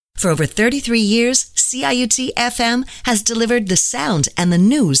For over 33 years, CIUT FM has delivered the sound and the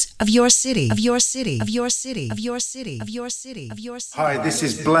news of your city, of your city, of your city, of your city, of your city, of your city. Hi, this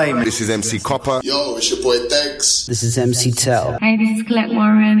is Blame. This is MC Copper. Yo, it's your boy Degs. This is MC Tell. Hey, this is Colette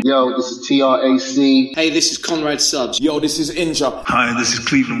Warren. Yo, this is TRAC. Hey, this is Conrad Subs. Yo, this is Inja. Hi, this is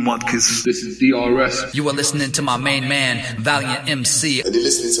Cleveland Watkins. This is DRS. You are listening to my main man, Valiant MC. And you're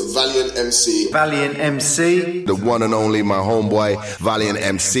listening to Valiant MC. Valiant MC. The one and only my homeboy, Valiant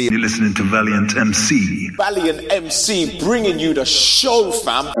MC. You're listening to Valiant MC. Valiant MC bringing you the show,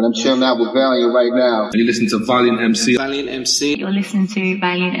 fam. And I'm chilling out with Valiant right now. And you're listening to Valiant MC. Valiant MC. You're listening to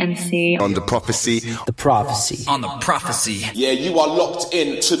Valiant MC. On the prophecy. The prophecy. On the prophecy. Yeah, you are locked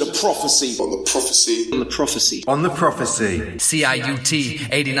in to the prophecy. On the prophecy. On the prophecy. On the prophecy. CIUT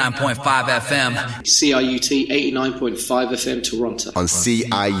 89.5 FM. CIUT 89.5 FM Toronto. On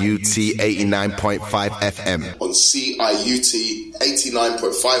CIUT 89.5 FM. On CIUT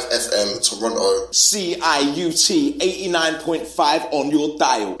 89.5 FM Toronto. CIUT 89.5 on your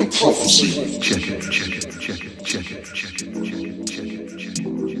dial. Prophecy. Check it, check it, check it, check it, check it, check it, check it, check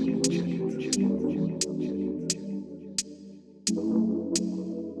it.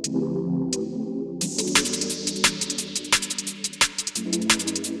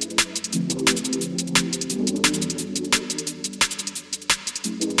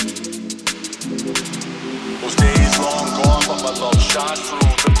 Those days long gone, but my love shine through.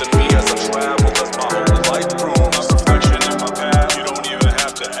 Lifting me as I travel, that's my whole life through. There's reflection in my path, you don't even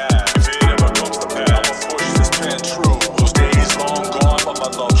have to ask. If it ever comes to pass, I'ma push this pen true. Those days long gone, but my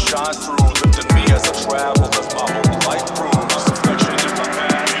love shine through. Lifting me as I travel, that's my whole life through. There's reflection in my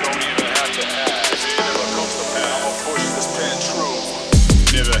path, you don't even have to ask. If it ever comes to pass, I'ma push this pen true.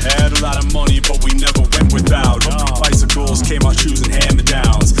 Never had a lot of money, but we never went without. Bicycles came out choosing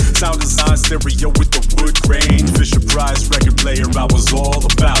hand-me-downs. Sound design stereo with the wood grain. Fisher Price record player, I was all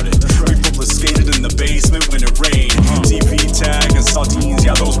about it. We roller skated in the basement when it rained. TV tag and sardines,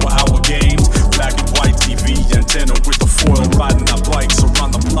 yeah, those were our games. Black and white TV antenna with the foil, riding our bikes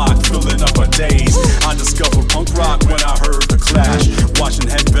around the block, filling up our days. I discovered punk rock when I heard the Clash.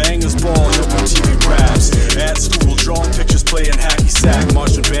 Watching headbangers ball, doing TV raps. At school, drawing pictures, playing hacky sack.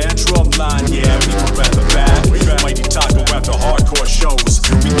 Marching band, drum line, yeah, we were at the back. Mighty Taco after hardcore shows.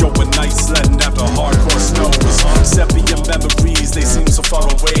 We going night sledding after hardcore snows. Sepia memories, they seem so far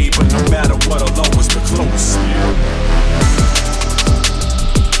away, but no matter what, I'll always be close.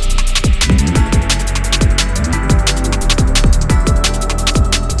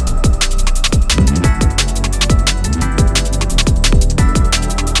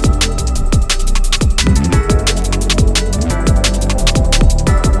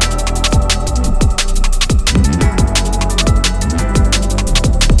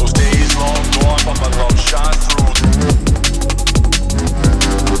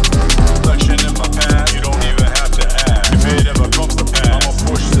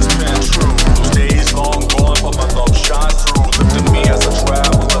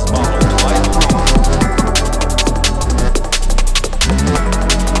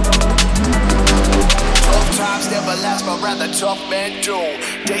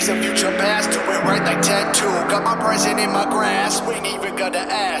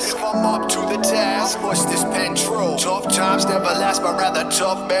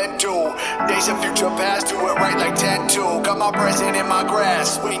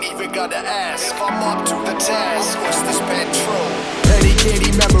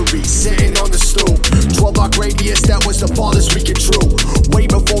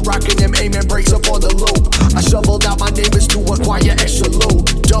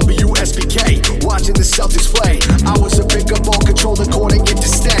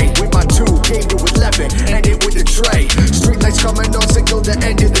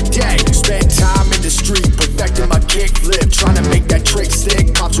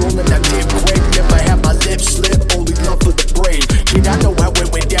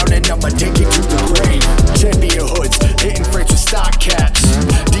 Champion hoods, hitting French with stock caps.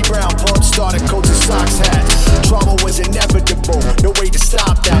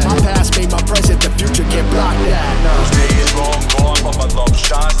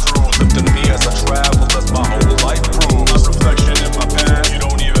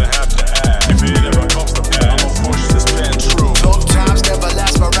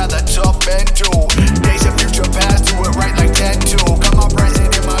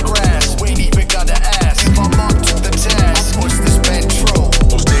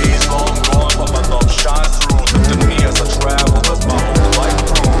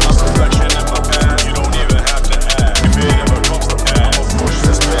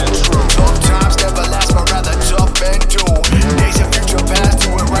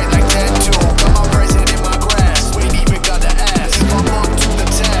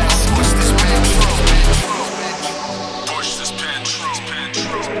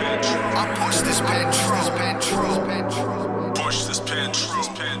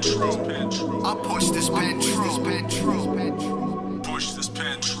 pen true. I push this pen true. Push this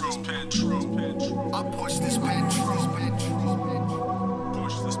pen true. I push this pen true.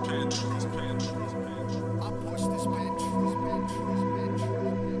 Push this pen true. I push this pen true.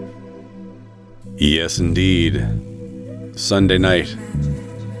 Yes, indeed. Sunday night,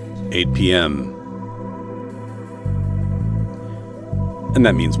 8 p.m. And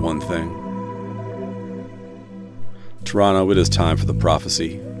that means one thing. Toronto, it is time for the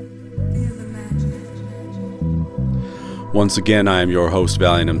prophecy. Once again, I am your host,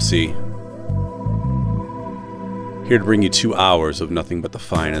 Valiant MC. Here to bring you 2 hours of nothing but the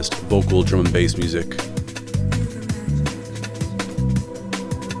finest vocal, drum and bass music.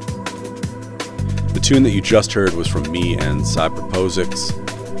 The tune that you just heard was from me and Cyberposics,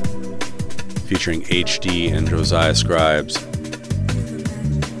 featuring HD and Josiah Scribes,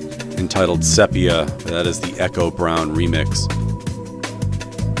 entitled Sepia. That is the Echo Brown remix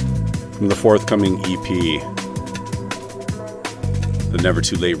from the forthcoming EP, the Never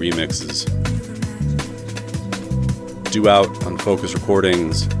Too Late remixes, due out on Focus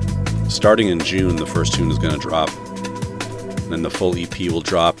Recordings. Starting in June, the first tune is going to drop, and then the full EP will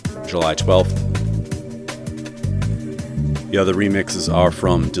drop July 12th. The other remixes are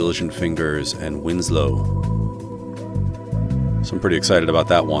from Diligent Fingers and Winslow, so I'm pretty excited about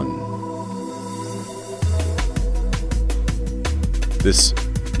that one. This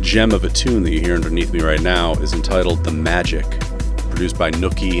gem of a tune that you hear underneath me right now is entitled The Magic, produced by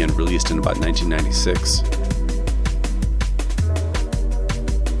Nookie and released in about 1996.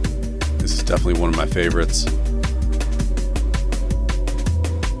 This is definitely one of my favorites.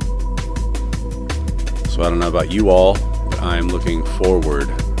 So I don't know about you all, but I am looking forward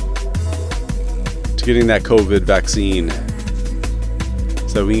to getting that COVID vaccine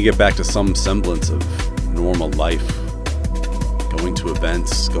so we can get back to some semblance of normal life. Going to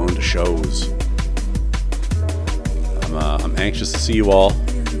events, going to shows. I'm anxious to see you all.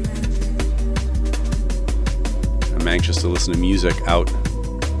 I'm anxious to listen to music out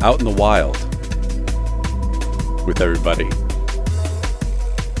in the wild with everybody.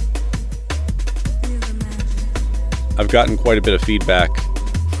 I've gotten quite a bit of feedback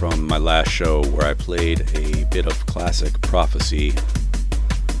from my last show where I played a bit of classic Prophecy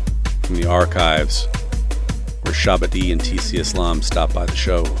from the archives, where Shabadi and TC Islam stopped by the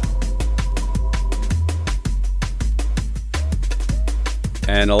show.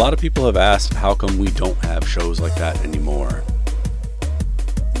 And a lot of people have asked how come we don't have shows like that anymore.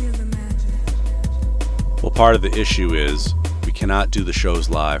 Well, part of the issue is we cannot do the shows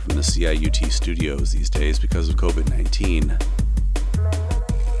live from the CIUT studios these days because of COVID-19.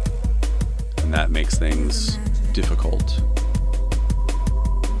 And that makes things difficult.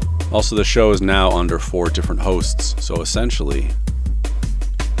 Also, the show is now under 4 different hosts, so essentially,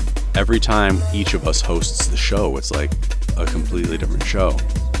 every time each of us hosts the show, it's like a completely different show.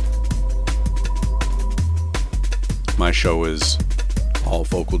 My show is all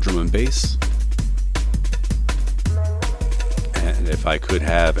vocal, drum and bass. And if I could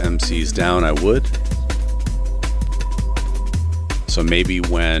have MCs down, I would. So maybe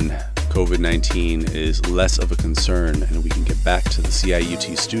when COVID-19 is less of a concern and we can get back to the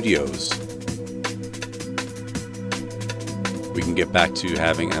CIUT studios, we can get back to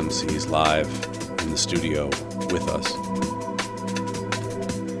having MCs live in the studio with us.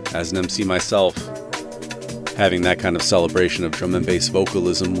 As an MC myself, having that kind of celebration of drum and bass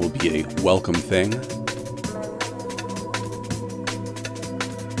vocalism will be a welcome thing.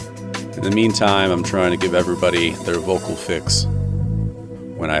 In the meantime, I'm trying to give everybody their vocal fix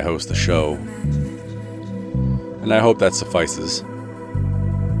when I host the show, and I hope that suffices.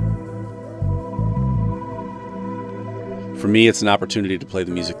 For me, it's an opportunity to play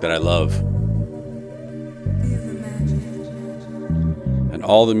the music that I love. And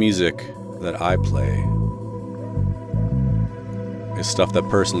all the music that I play is stuff that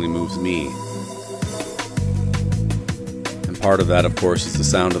personally moves me. And part of that, of course, is the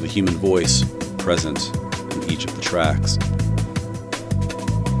sound of the human voice present in each of the tracks.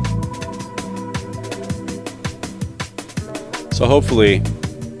 So hopefully,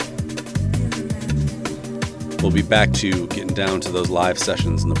 we'll be back to getting down to those live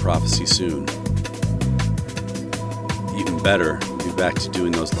sessions in the Prophecy soon. Even better, we'll be back to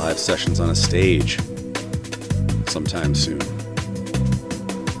doing those live sessions on a stage sometime soon.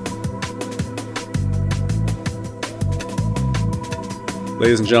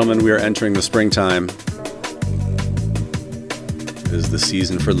 Ladies and gentlemen, we are entering the springtime. It is the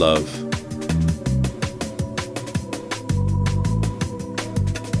season for love.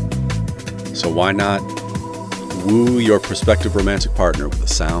 So why not Woo your prospective romantic partner with the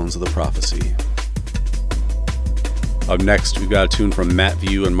sounds of the prophecy. Up next, we've got a tune from Matt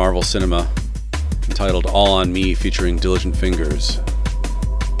View and Marvel Cinema entitled All On Me featuring Diligent Fingers.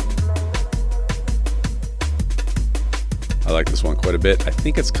 I like this one quite a bit. I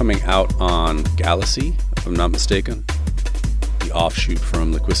think it's coming out on Galaxy, if I'm not mistaken. The offshoot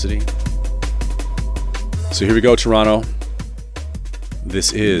from Liquicity. So here we go, Toronto.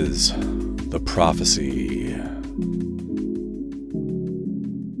 This is The Prophecy.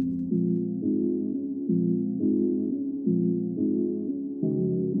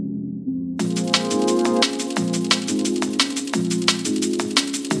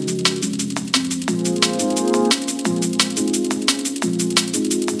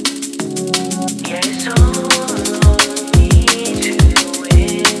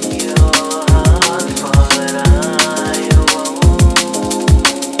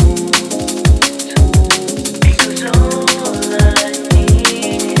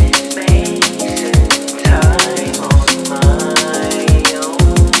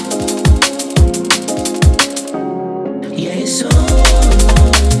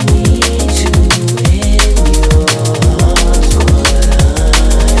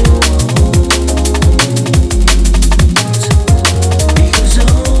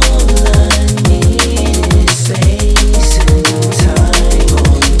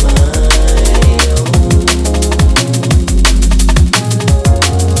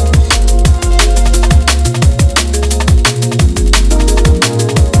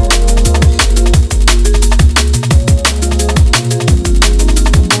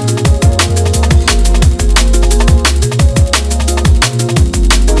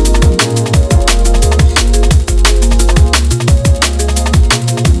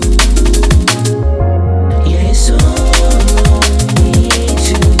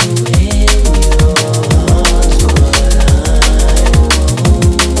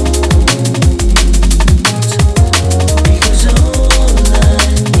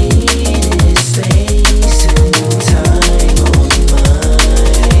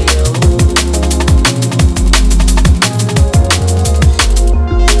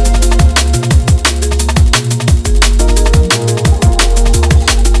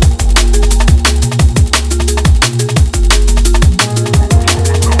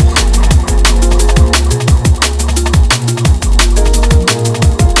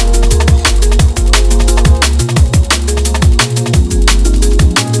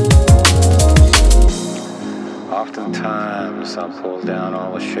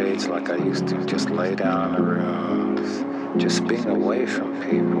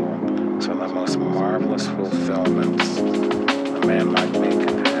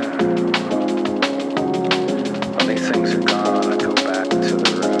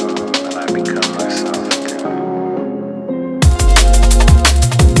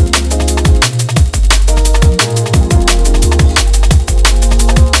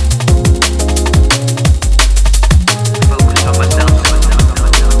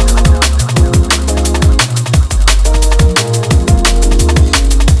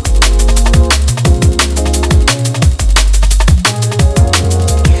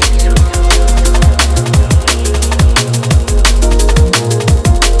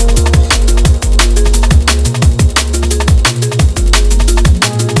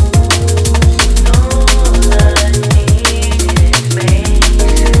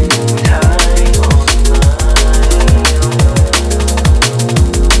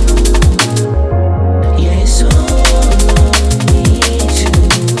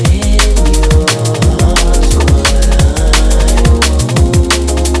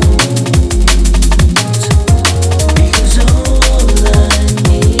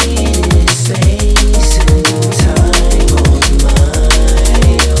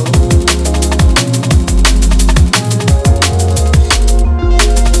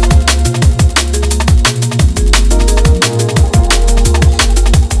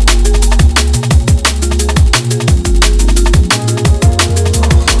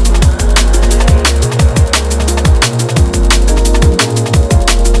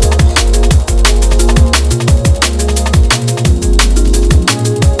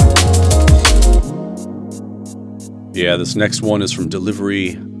 Yeah, this next one is from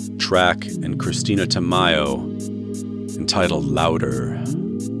Delivery, Track, and Christina Tamayo, entitled Louder.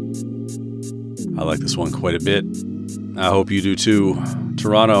 I like this one quite a bit. I hope you do too.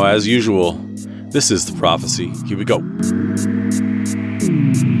 Toronto, as usual, this is The Prophecy. Here we go.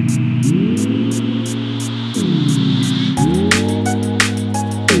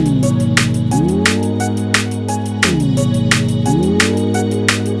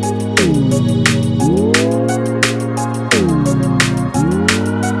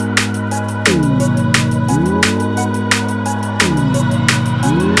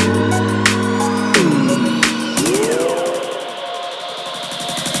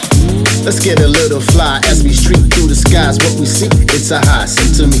 Let's get a little fly as we streak through the skies. What we see, it's a high,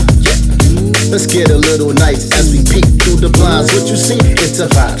 sing to me, yeah. Let's get a little nice as we peek through the blinds. What you see, it's a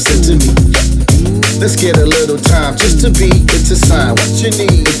vibe, sing to me, yeah. Let's get a little time just to be, it's a sign. What you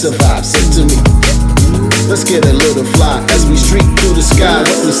need, it's a vibe, sing to me, yeah. Let's get a little fly as we streak through the sky.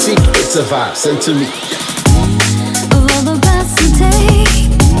 What we seek, it's a vibe, sing to me, yeah. Of all the paths you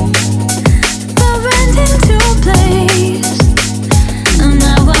take, fell right into place. And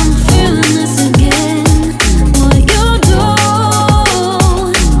now I'm feeling this again. What you do,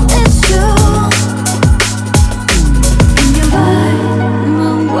 it's true. In your vibe,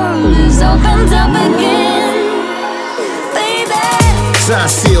 my world is opened up again, baby. Sign,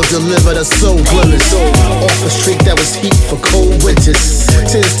 seal, deliver the soul glimmers. Off a streak that was heat for cold winters.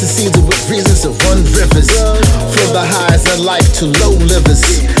 Tends to season with reasons to run rivers. From the highs of life to low livers.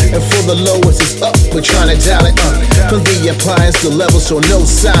 And for the lowest it's up, we're trying to dial it up. From the appliance to levels, so no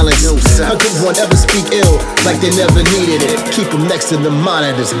silence. How could one ever speak ill like they never needed it? Keep them next to the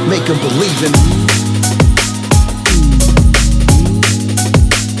monitors, make them believe in it.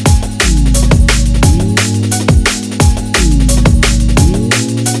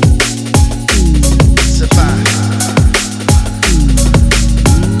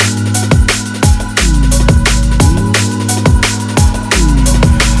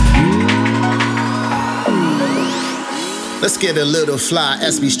 Let's get a little fly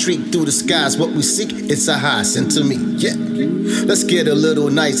as we streak through the skies. What we seek, it's a high, send to me, yeah. Let's get a little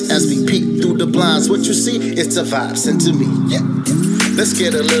nice as we peek through the blinds. What you see, it's a vibe, send to me, yeah. Let's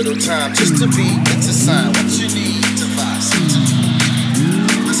get a little time just to be, it's a sign. What you need, it's a vibe, send to me.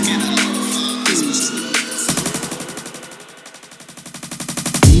 Let's get a little fly as we streak.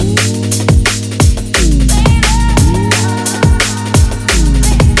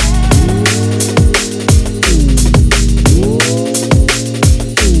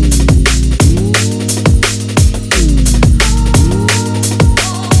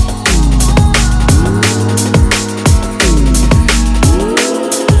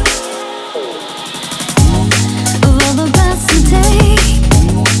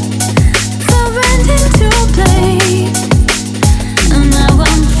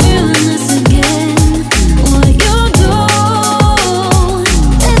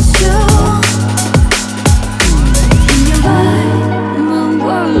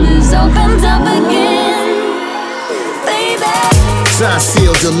 Sign,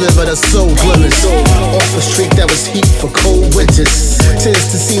 seal, deliver the soul glimmers. Off a streak that was heat for cold winters.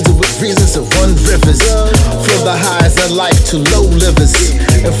 Tends to season with reasons to run rivers. From the highs of life to low livers.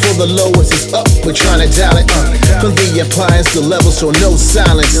 And for the lowest it's up, we're trying to dial it up. From the appliance to levels, so no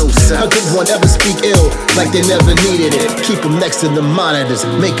silence. How could one ever speak ill like they never needed it? Keep them next to the monitors,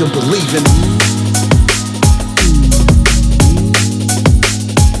 make them believe in it.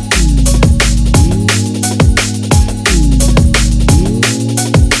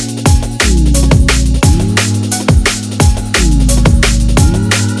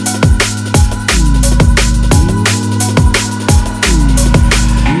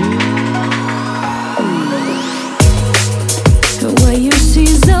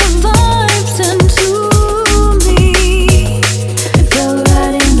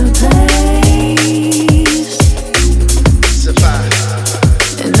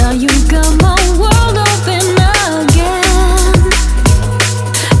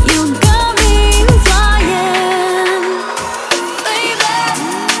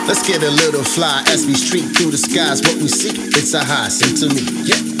 Let's get a little fly as we streak through the skies. What we seek, it's a high, sing to me,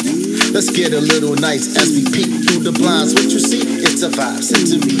 yeah. Let's get a little nice as we peek through the blinds. What you see, it's a vibe, sing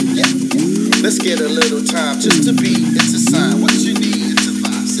to me, yeah. Let's get a little time just to be, it's a sign. What you need, it's a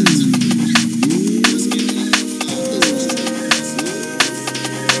vibe, sing to me, yeah. Let's get a little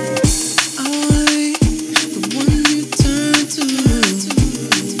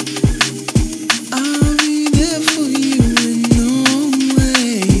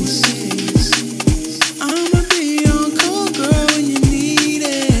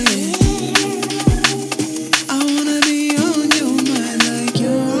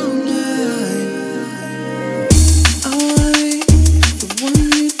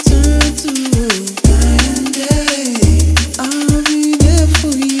Turn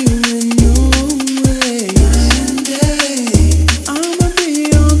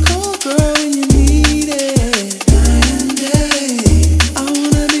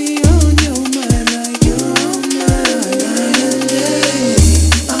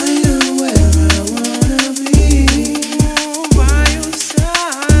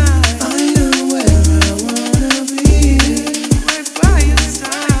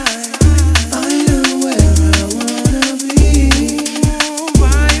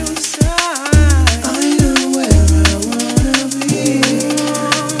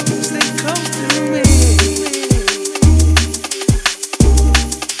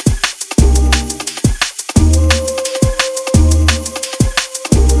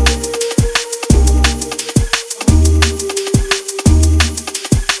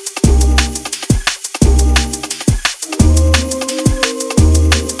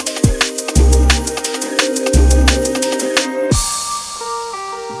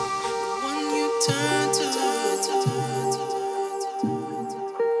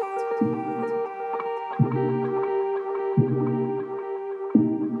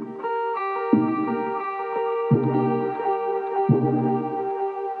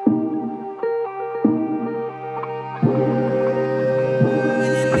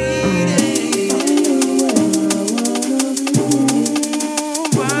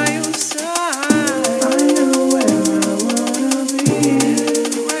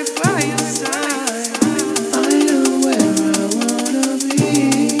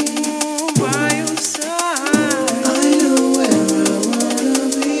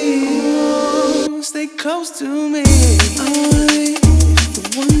close to me. I wanna be the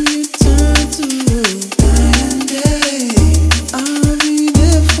one you turn to night and day. I'll be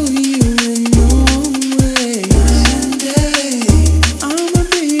there for you in all ways. Night and day. I'ma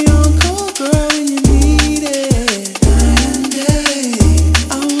be on call, girl, when you need it. Night and day.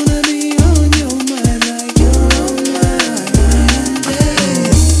 I wanna be on your mind like you're on mine. Night and day.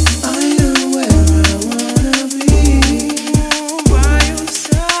 I know where I wanna be. By your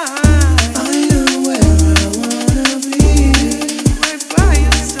side. I know where I wanna be. Right by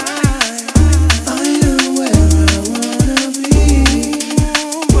your side. I know where I wanna be.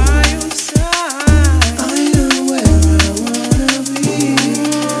 By your side. I know where I wanna be.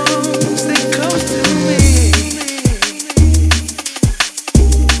 Stay close to me.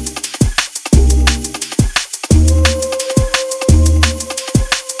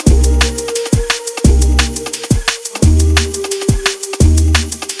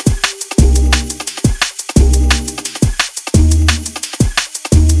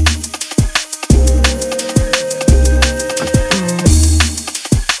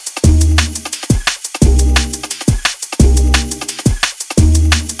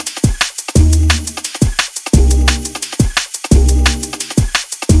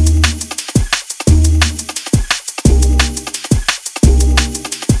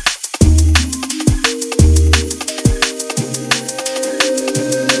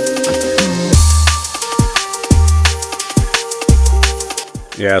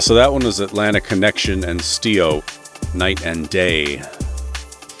 Yeah, so that one was Atlantic Connection and Stio, Night and Day.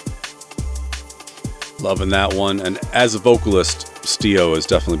 Loving that one, and as a vocalist, Stio has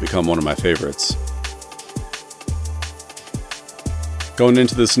definitely become one of my favorites. Going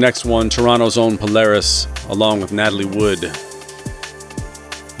into this next one, Toronto's own Polaris, along with Natalie Wood.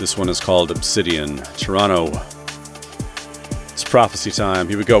 This one is called Obsidian. Toronto. It's prophecy time.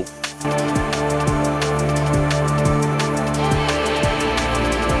 Here we go.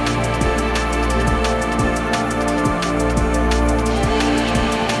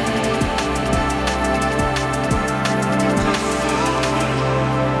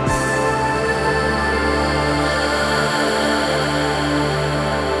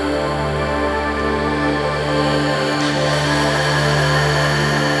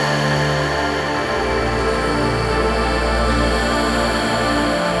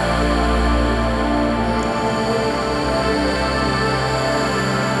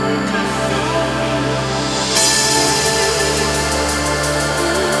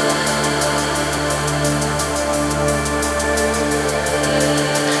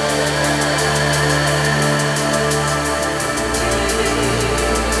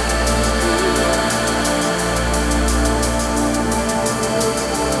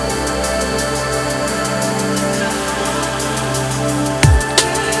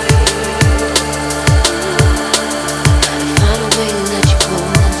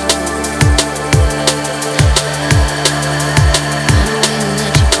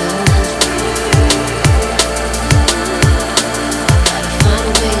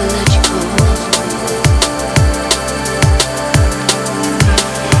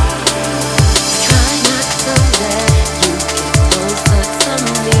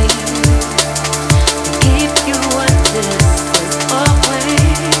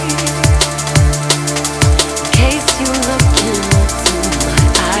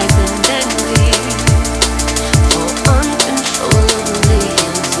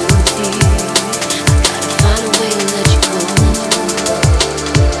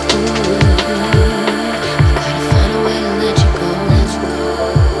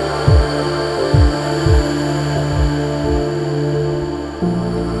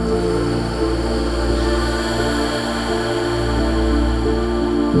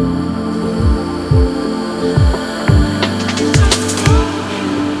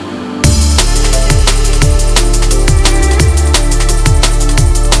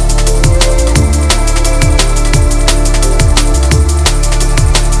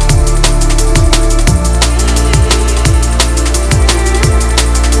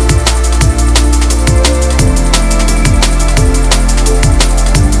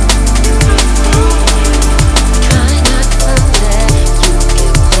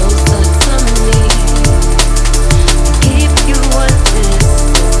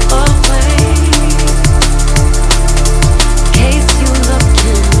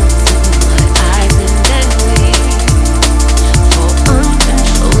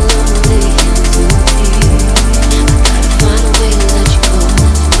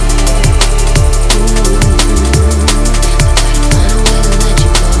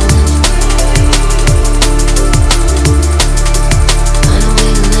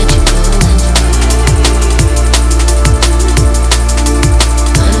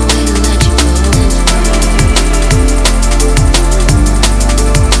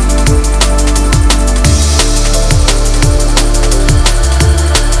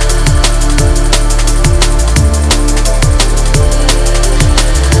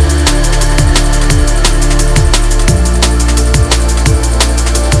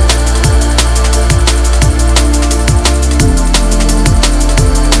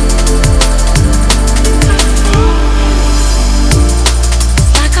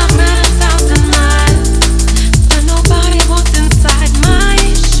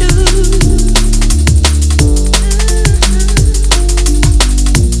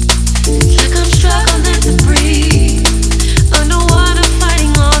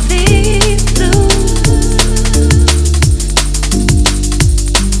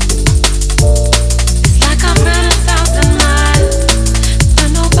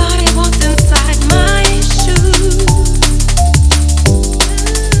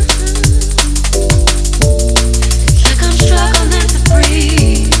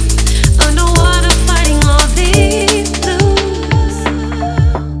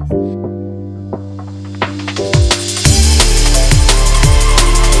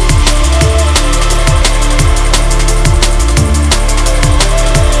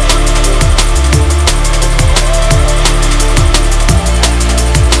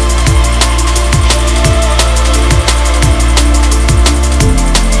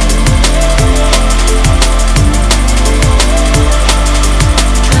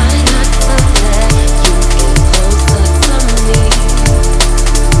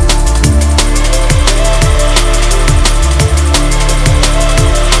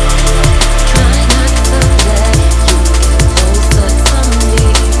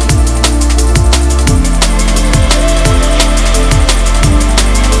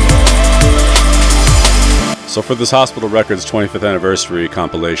 So for this Hospital Records 25th anniversary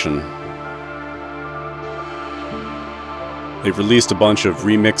compilation, they've released a bunch of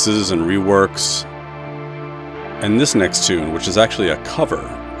remixes and reworks. And this next tune, which is actually a cover,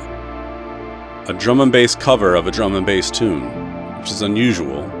 a drum and bass cover of a drum and bass tune, which is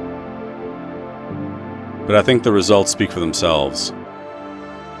unusual. But I think the results speak for themselves.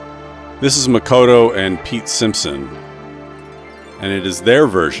 This is Makoto and Pete Simpson, and it is their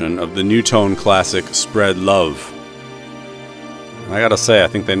version of the New Tone classic Spread Love. And I gotta say, I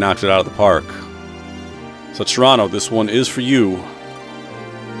think they knocked it out of the park. So Toronto, this one is for you.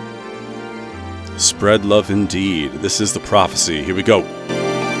 Spread love indeed. This is The Prophecy. Here we go.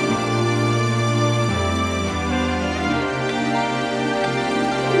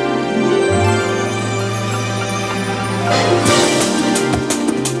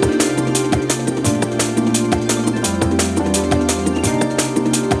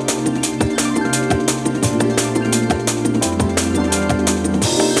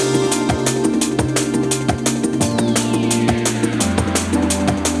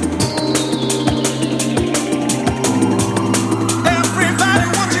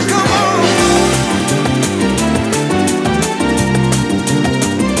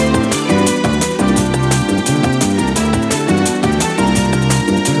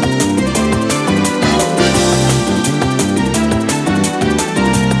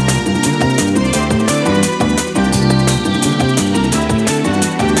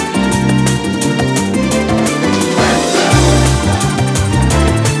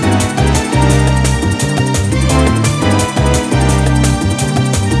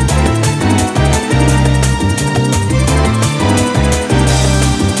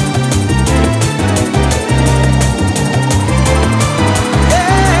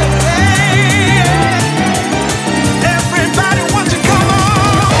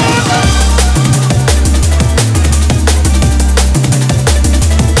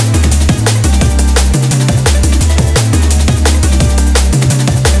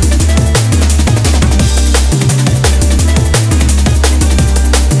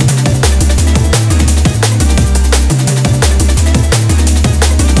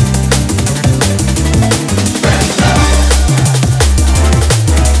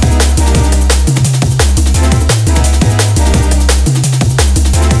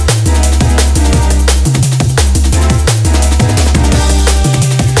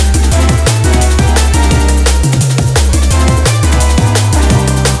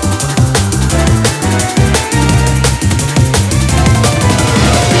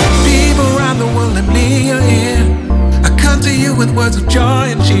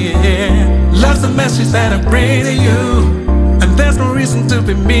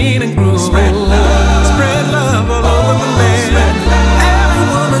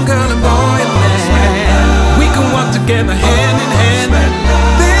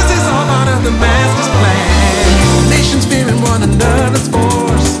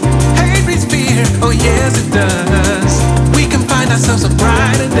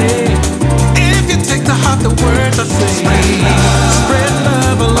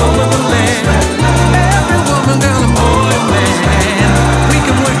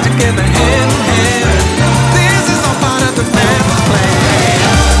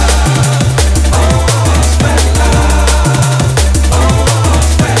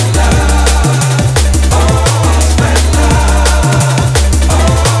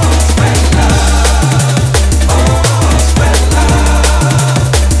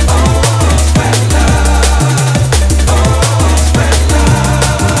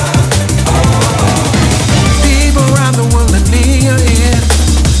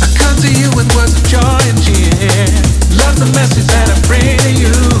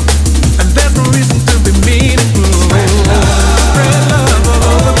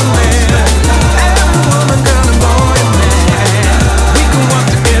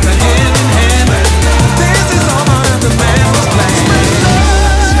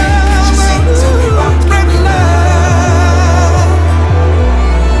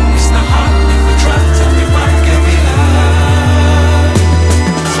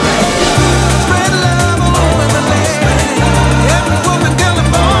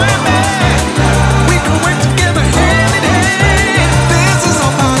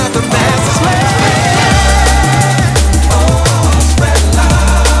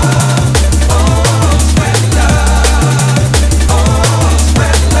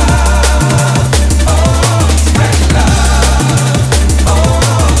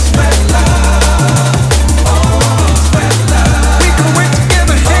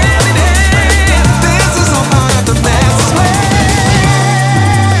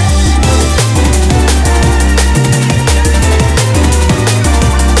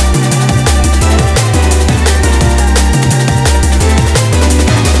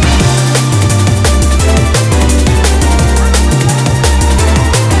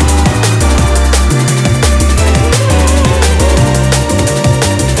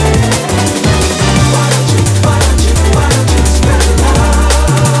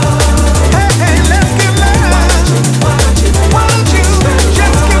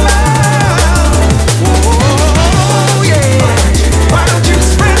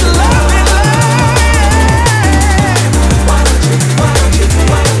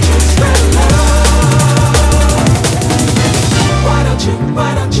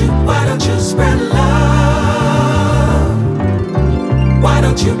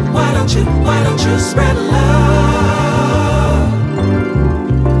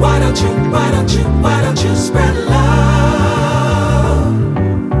 don't you spread love?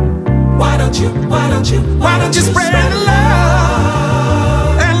 Why don't you spread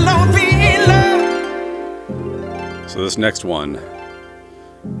love and love be love? So this next one,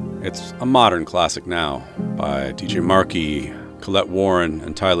 it's a modern classic now by DJ Markey, Colette Warren,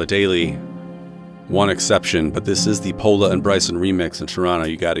 and Tyler Daly. One exception, but this is the Pola and Bryson remix in Toronto.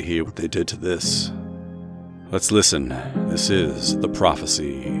 You gotta hear what they did to this. Let's listen. This is The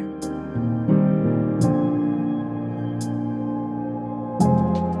Prophecy.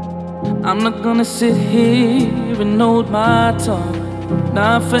 I'm not gonna sit here and hold my tongue,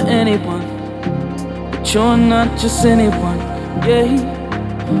 not for anyone, but you're not just anyone, yeah.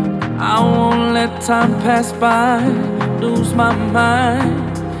 I won't let time pass by, lose my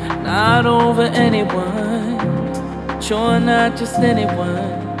mind, not over anyone, but you're not just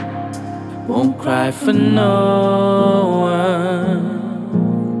anyone. Won't cry for no one,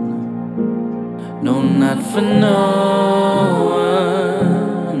 no, not for no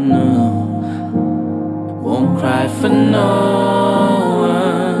one, no. Won't cry for no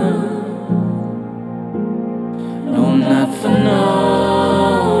one, no, not for no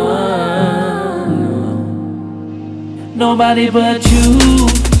one, no. Nobody but you.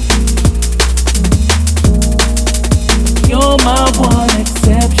 You're my one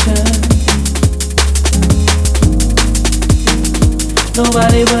exception.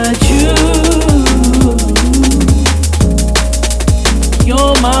 Nobody but you.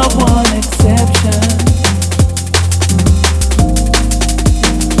 You're my one exception.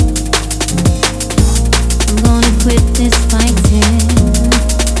 I'm gonna quit this fighting.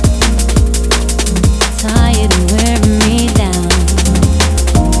 Tired and wearing me down.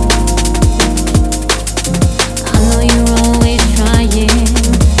 I know you're always trying,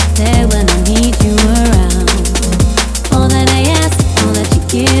 there when I need you around. All that I ask, all that you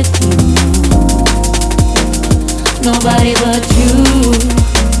give me. Nobody but you.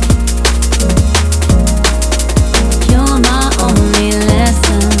 You're my only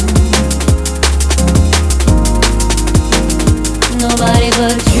lesson. Nobody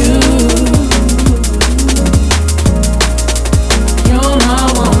but you. You're my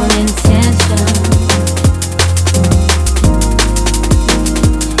one intention.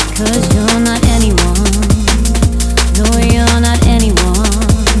 'Cause you're not anyone. No, you're not anyone.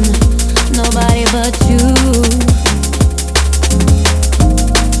 Nobody but you.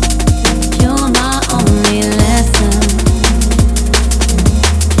 You're my only lesson.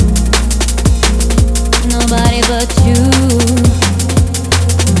 Nobody but you.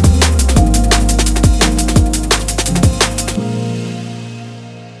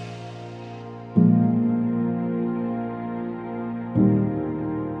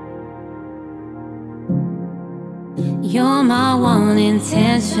 You're my one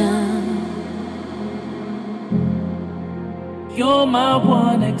intention. You're my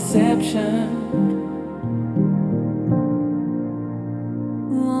one exception.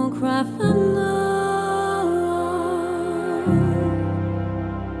 Won't cry for no one.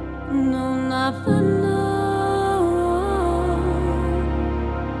 No, not for no one.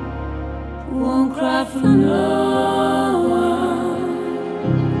 Won't cry for no one.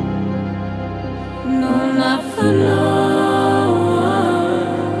 No, not for no one.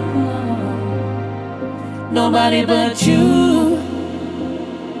 Nobody but you.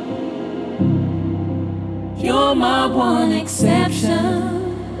 You're my one exception.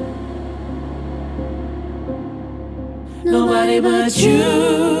 Nobody but you.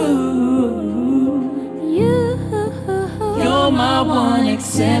 You're my one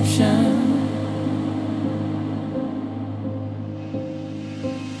exception.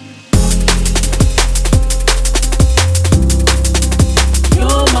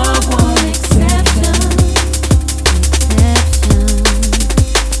 You're my one exception.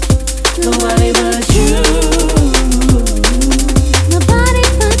 Nobody but you. Nobody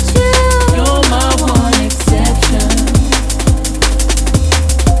but you. You're my one exception.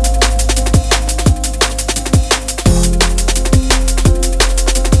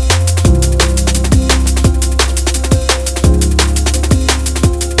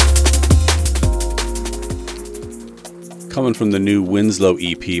 Coming from the new Winslow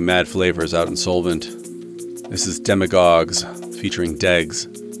EP, Mad Flavors, out in Solvent. This is Demagogues featuring Degs.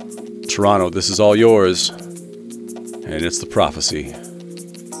 Toronto, this is all yours. And it's The Prophecy.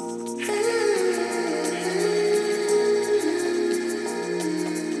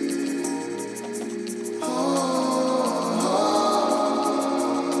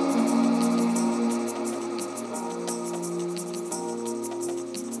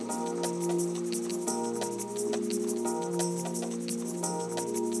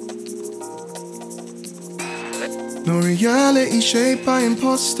 No reality shaped by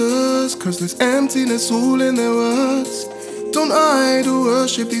imposters, cause there's emptiness all in their words. Don't idol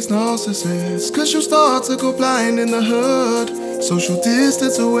worship these narcissists, cause you'll start to go blind in the herd. Social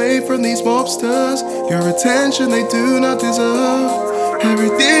distance away from these mobsters, your attention they do not deserve.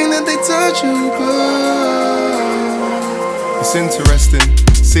 Everything that they touch you burn. It's interesting,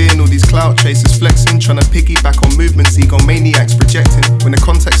 seeing all these clout chasers flexing, trying to piggyback on movements egomaniacs projecting, when the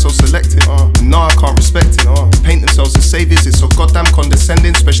context's so selective. Nah, I can't respect it. Paint themselves as saviors, it's so goddamn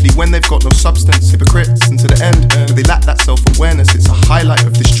condescending, especially when they've got no substance. Hypocrites, and to the end, but they lack that self-awareness. It's a highlight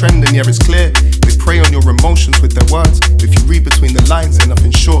of this trend, and yeah, it's clear they prey on your emotions with their words. If you read between the lines, they're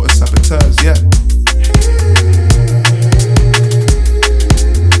nothing short of saboteurs, yeah.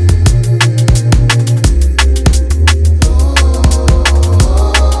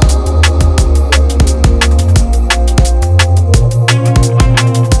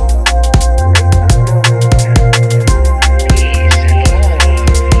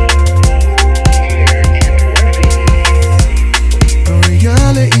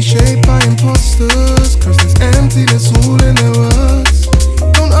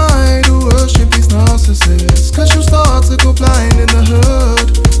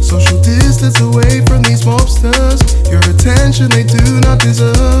 They do not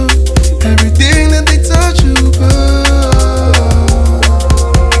deserve. Everything that they touch you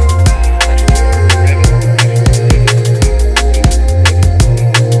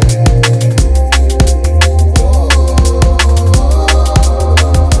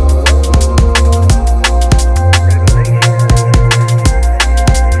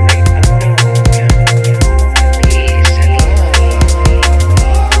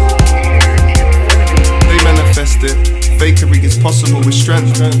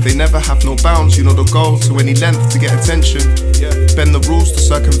they never have no bounds, you know the goal to any length to get attention. Bend the rules to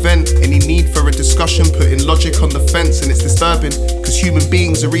circumvent any need for a discussion, putting logic on the fence, and it's disturbing, cause human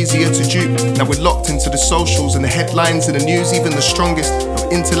beings are easier to dupe. Now we're locked into the socials and the headlines and the news. Even the strongest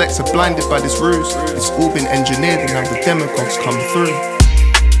of intellects are blinded by this ruse. It's all been engineered and now the demagogues come through.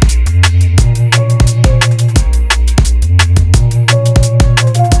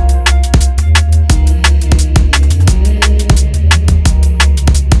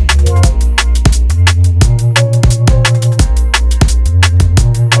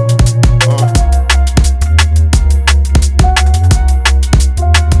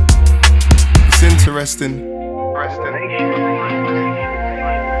 Interesting.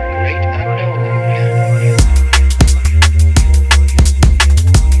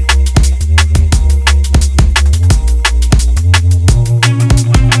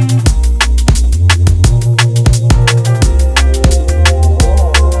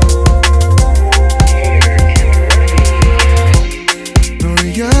 No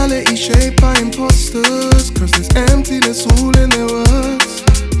reality shaped by imposters, cause there's emptiness all in their words.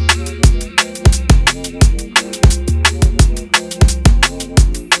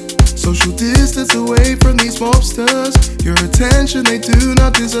 Social distance away from these mobsters, your attention they do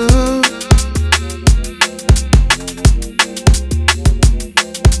not deserve.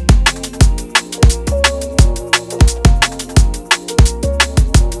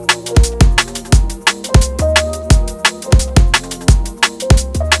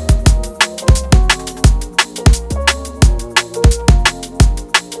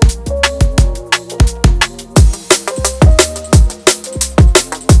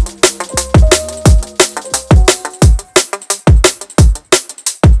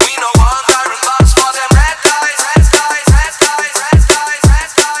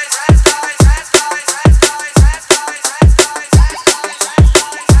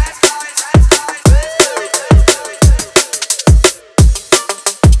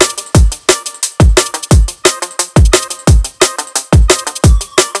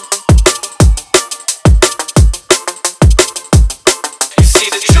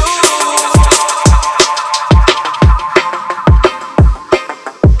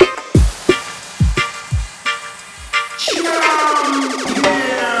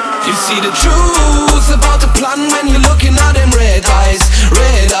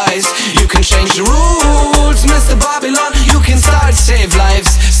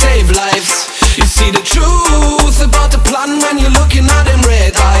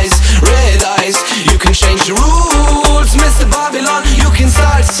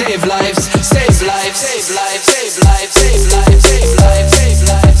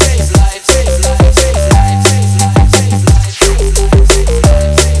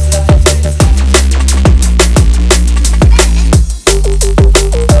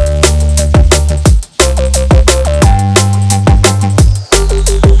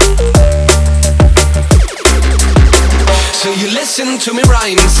 to me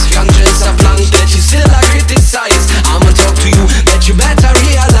rhymes. Conscience a blank that you still I criticize. I'ma talk to you that you better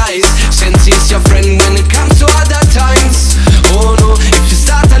realize. Sense is your friend when it comes to other times. Oh no, if you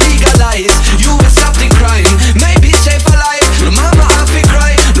start to legalize, you will stop the crime. Maybe save a life. No mama I feel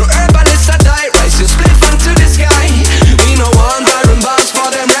cry, no herbalist I die. Rise your split onto the sky. We no want iron bars for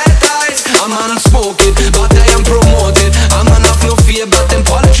them red eyes. I'm on smoking, but I am promoted. I'm on have no fear, but them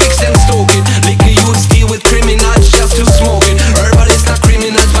politics them stoke it. Liquor youths deal with criminals just to smoke it. Herbalists not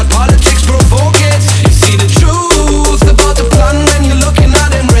criminals, but politics provoke it. You see the truth about the plan when you're looking at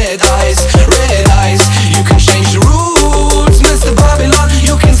them red eyes. Red eyes, you can change the rules, Mr. Babylon.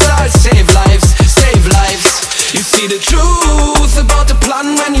 You can start save lives, save lives. You see the truth about the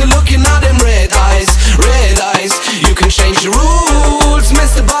plan when you're looking at them red eyes. Red eyes, you can change the rules,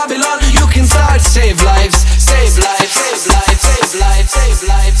 Mr. Babylon. You can start save lives, save lives, save lives, save lives, save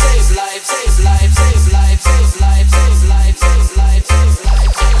lives, save lives, save lives, save lives, save lives, save lives, save lives,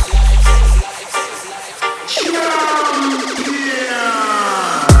 save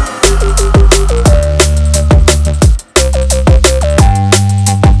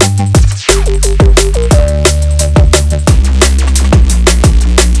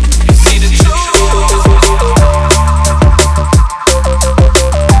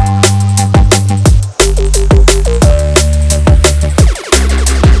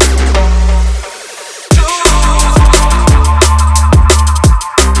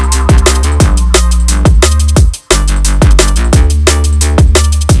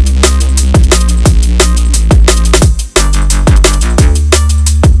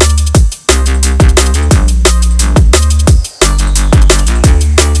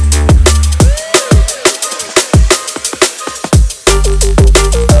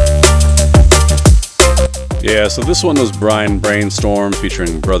Yeah, so this one was Brian Brainstorm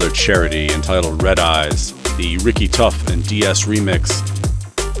featuring Brother Charity, entitled Red Eyes, the Ricky Tuff and DS remix,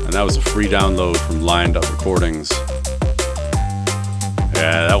 and that was a free download from Lined Up Recordings.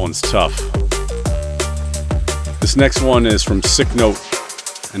 Yeah, that one's tough. This next one is from Sick Note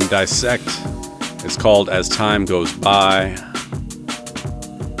and Dissect. It's called As Time Goes By,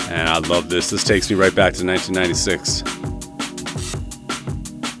 and I love this. This takes me right back to 1996.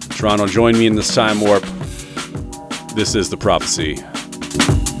 Toronto, join me in this time warp. This is The Prophecy.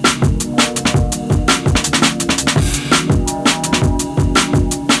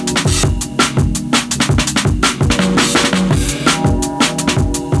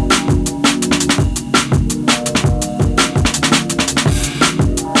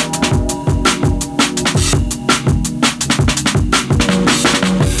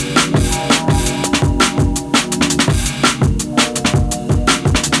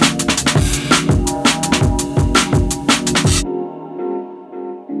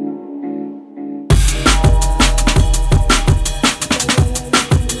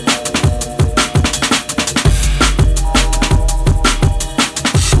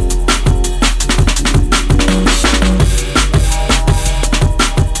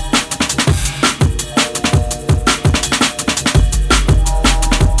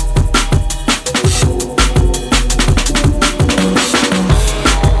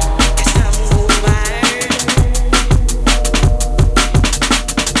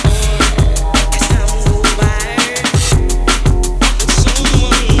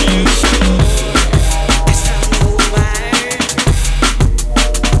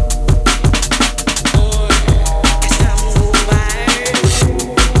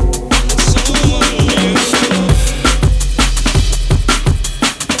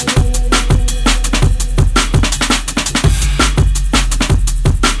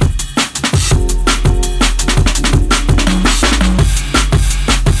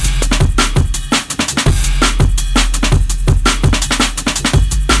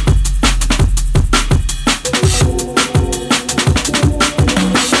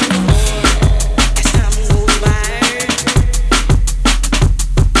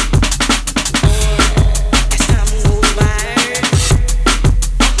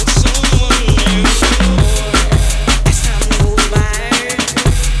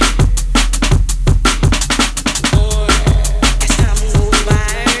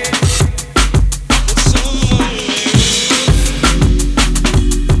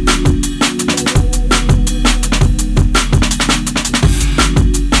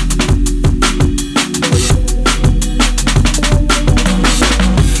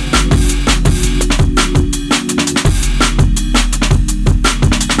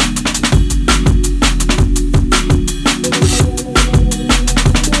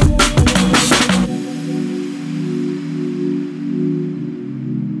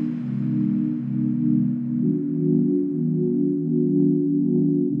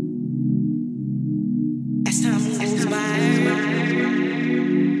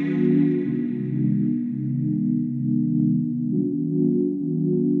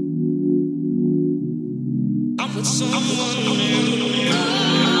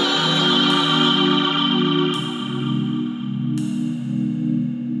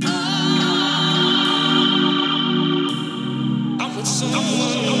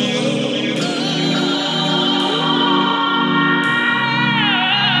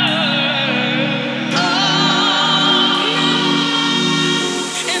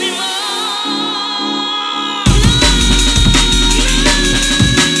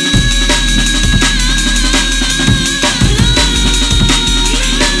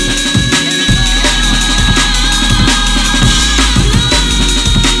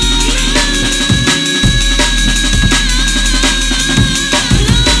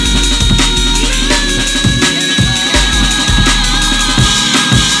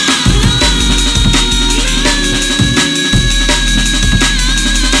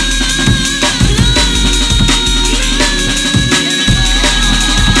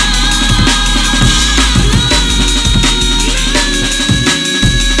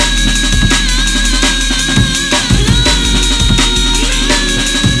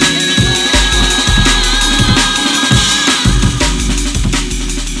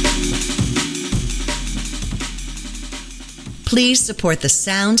 Please support the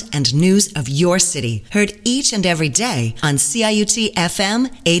sound and news of your city. Heard each and every day on CIUT FM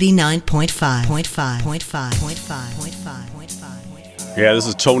 89.5. Yeah, this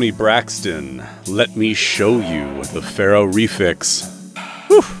is Tony Braxton. Let me show you the Pharaoh Refix.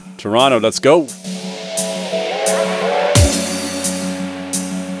 Whew. Toronto, let's go.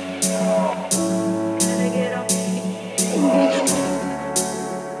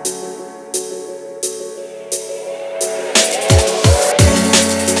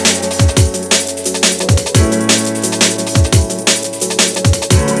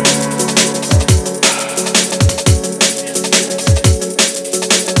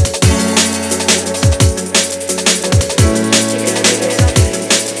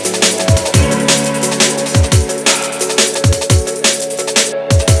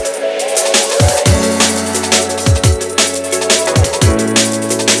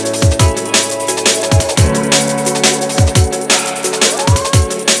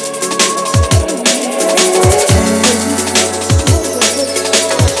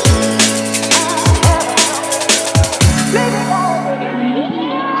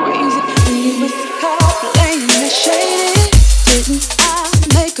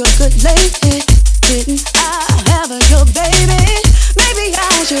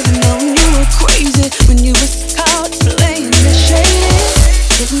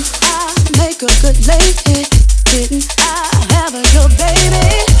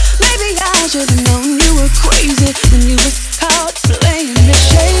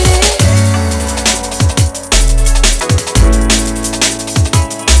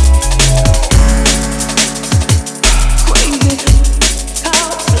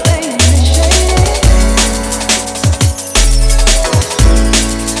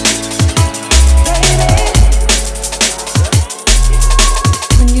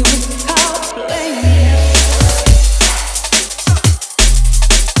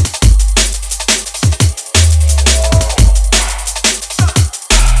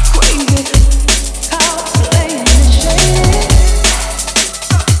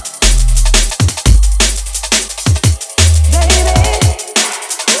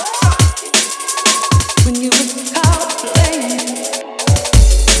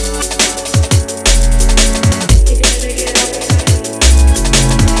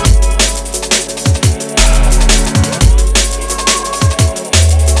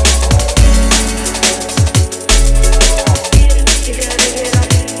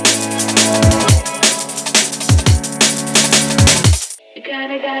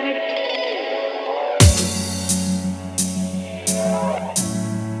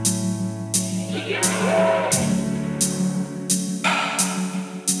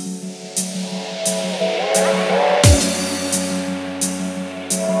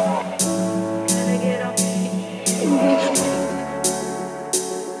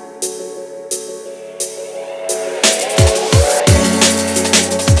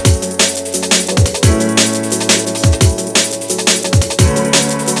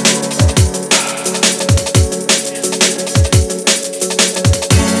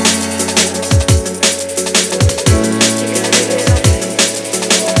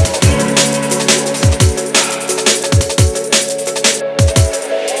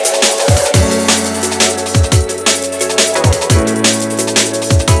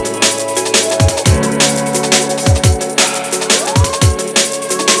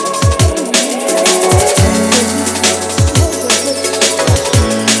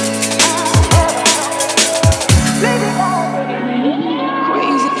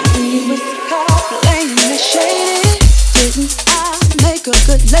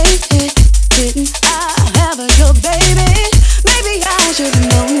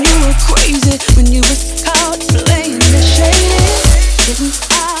 you were crazy when you was caught playing the shady. Didn't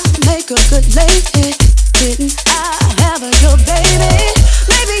I make a good lady? Didn't I have a good baby?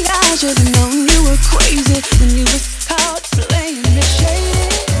 Maybe I should've known you were crazy when you was caught playing the shady.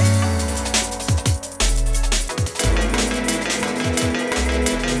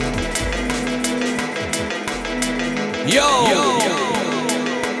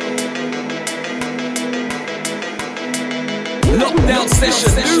 Lockdown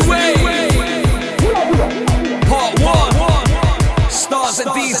session, new wave. Part 1. Stars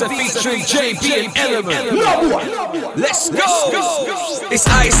and D's are featuring JB and Element. Let's go. It's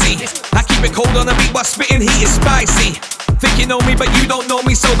icy. I keep it cold on the beat while spitting heat is spicy. Think you know me, but you don't know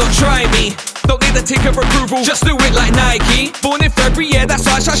me, so don't try me. Don't need a tick of approval, just do it like Nike. Born in February, yeah, that's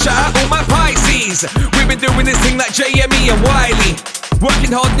why I shout out all my Pisces. We've been doing this thing like JME and Wiley.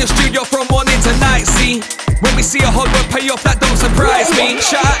 Working hard in the studio from morning to night, see. When we see a hard work pay off, that don't surprise me.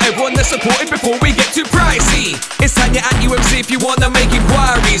 Shout out everyone that's supporting before we get too pricey. It's Tanya at UMC if you wanna make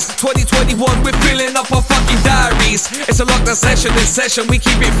inquiries. 2021, we're filling up our fucking diaries. It's a lockdown session, in session, we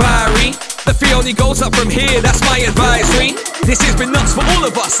keep it fiery. The fee only goes up from here, that's my advisory. This has been nuts for all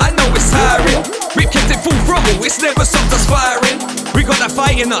of us, I know it's tiring. We've kept it full throttle, it's never stopped us firing. We got that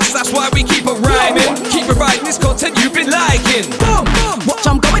fight in us, that's why we keep it rhyming. Keep providing this content you've been liking. Boom, boom, watch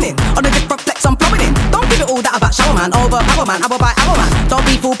I'm going in. On a different flex I'm flowing in. Don't give it all that about shower man, over power man, hour by hour man. Don't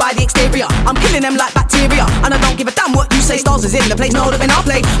be fooled by the exterior, I'm killing them like bacteria. And I don't give a damn what you say, stars is in the place. Know that when I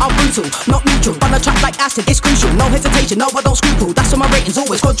play, I'm brutal, not neutral. On a track like acid, it's crucial. No hesitation, no I don't scruple. That's why my rating's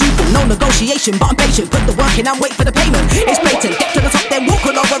always quadruple. No negotiation, but I'm patient. Put the work in and wait for the payment. It's blatant, get to the top then walk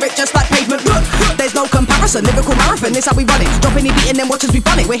all over it just like pavement. Look, there's no comparison, lyrical marathon, this how we run it. Dropping the beat and then watch as we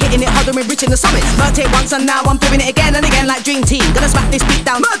run it. We're hitting it harder and reaching the summit. Learned it once and now I'm doing it again and again like Dream Team. Gonna smack this beat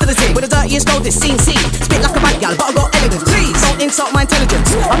down, murder the team. With the dirtiest gold, this scene. Spit like a bad gal, but I got elegance. Please, don't insult my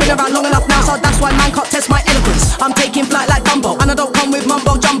intelligence. I've been around long enough now, so that's why man can't test my eloquence. I'm taking flight like Dumbo, and I don't come with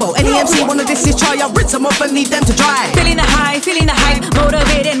mumbo jumbo. Any MC wanna this is try, I'll rinse them off and leave them to dry. Feeling the hype,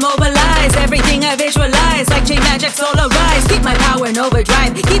 motivate and mobilize. Everything I visualize, like chain magic, solar rise. Keep my power in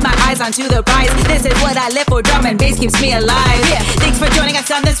overdrive, keep my eyes onto the prize. This is what I live for, drum and bass keeps me alive. Yeah, thanks for joining us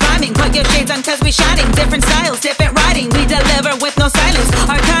on this rhyming. Put your shades on cause we shining. Different styles, different writing. We deliver with no silence.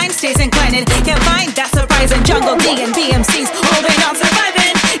 Our kind stays inclining. Can't find that surprising. Jungle D and BMCs holding on,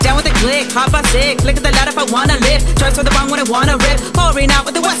 surviving. Down with the click, hop on sick. Look at the ladder if I wanna live. Choice for the wrong when I wanna rip. Pouring out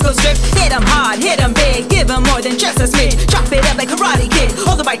with the West Coast strip. Hit 'em hard, hit 'em big. Give 'em more than just a smidge. Chop it up like Karate Kid.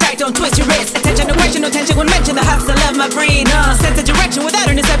 Hold the right tight, don't twist your wrist. Attention, no question, no tension when mention the hustle of my breed. Sense of direction without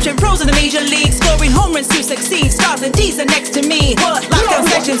interception. Pros in the major league. Scoring home runs to succeed. Stars and D's are next to me. Lockdown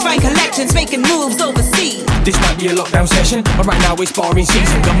sessions, find collections, making moves overseas. This might be a lockdown session, but right now it's barring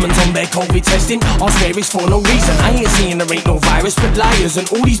season. Government's on their COVID testing. I swear it's for no reason. I ain't seeing there ain't no virus, but liars and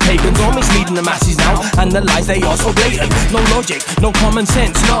all these pagans are misleading the masses now. And the lies they are so blatant. No logic, no common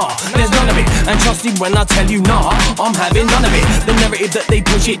sense, nah. There's none of it. And trust me when I tell you, nah, I'm having none of it. The narrative that they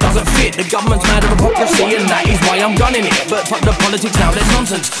push, it doesn't fit. The government's mad at hypocrisy, and that is why I'm gunning it. But fuck the politics now, there's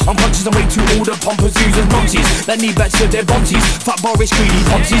nonsense. I'm conscious and way too all the pompous users nonsense. That need back to their bonsies. Fuck Boris, greedy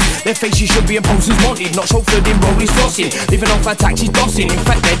ponces. Their faces should be imposters wanted, not chauffeured in rollies flossing. Living off our taxis dossing. In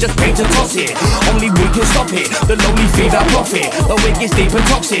fact, they're just paid to toss it. Only we can stop it. The lowly feed our profit. The wick is deep and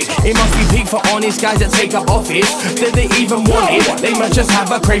toxic. It must be peak for honest guys that take up office. Did they even want it? They must just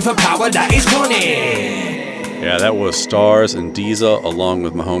have a crave for power that is chronic. Yeah, that was Stars and Deeza along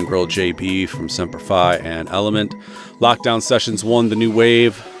with my homegirl JB from Semper Fi and Element. Lockdown Sessions 1, The New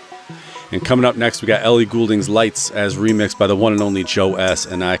Wave. And coming up next, we got Ellie Goulding's Lights as remixed by the one and only Joe S.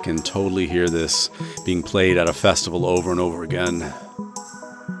 And I can totally hear this being played at a festival over and over again.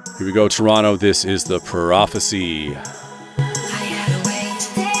 Here we go, Toronto. This is The Prophecy.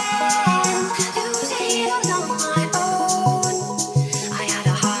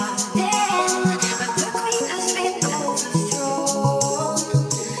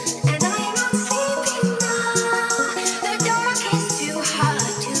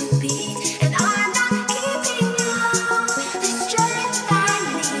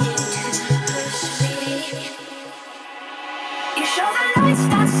 You show the lights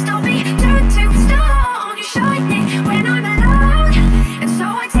that stop me, turn to stone. You shine it when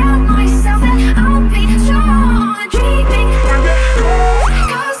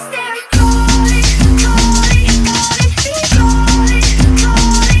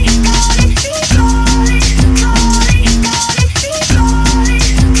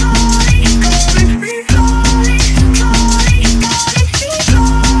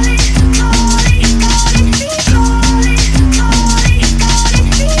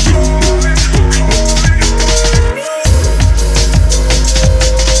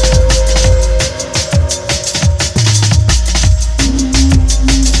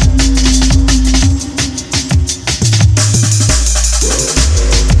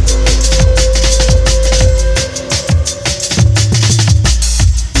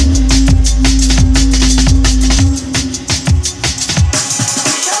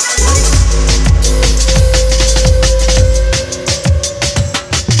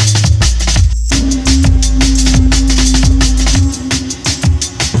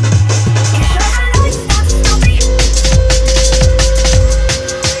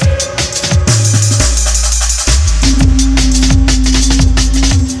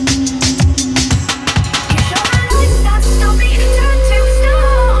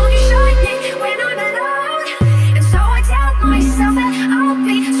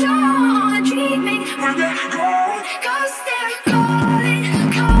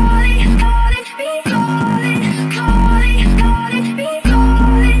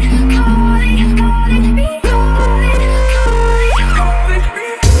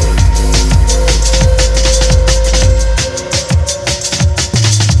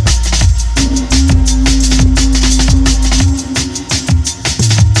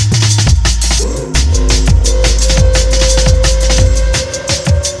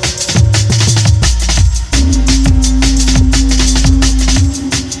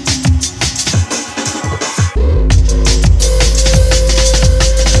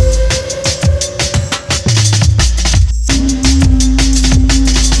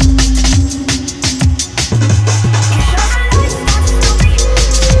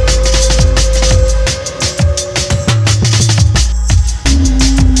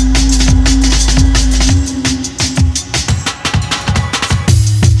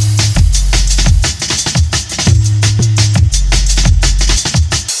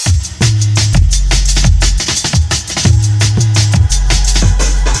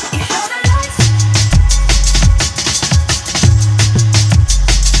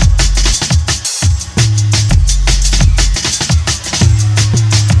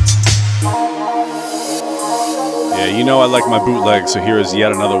I like my bootleg, so here is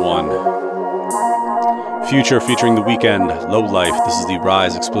yet another one. Future featuring The Weeknd, Low Life. This is the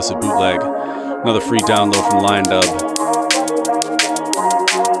Rise explicit bootleg. Another free download from Lion Dub.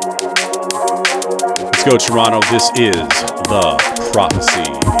 Let's go, Toronto. This is The Prophecy.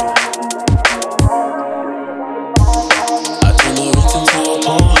 I turn the rent into a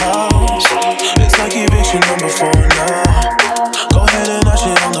poor house. It's like eviction number 4 now. Go ahead and dash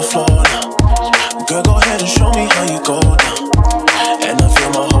it on the floor now. Girl, go ahead and show me how you go now. And I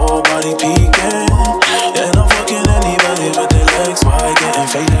feel my whole body peeking. And I'm fucking anybody with their legs wide. Getting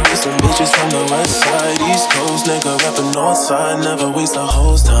faded with some bitches from the west side. East Coast nigga rapping north side. Never waste a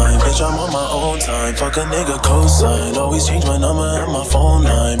host time. Bitch, I'm on my own time. Fuck a nigga cosign. Always change my number and my phone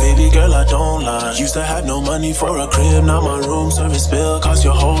line. Baby girl, I don't lie. Used to have no money for a crib. Now my room service bill cost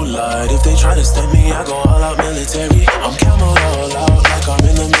your whole life. If they try to stem me, I go all out military. I'm camoed all out like I'm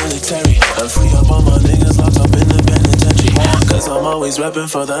in the military. And free up all my niggas locked up in the penitentiary. Cause I'm always rapping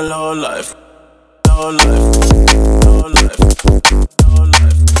for the low life. Low life. Low life. Low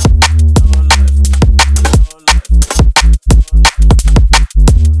life.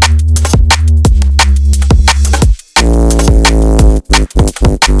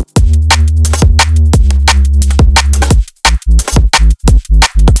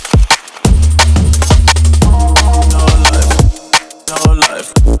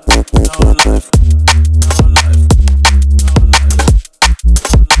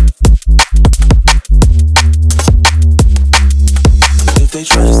 They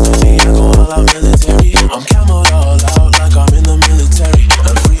try to stop me, I go all out military. I'm camoed all out like I'm in the military.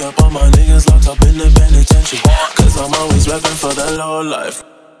 And free up all my niggas locked up in the penitentiary. Cause I'm always rapping for the low life.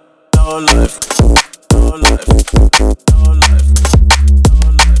 Low life. Low life. Low life.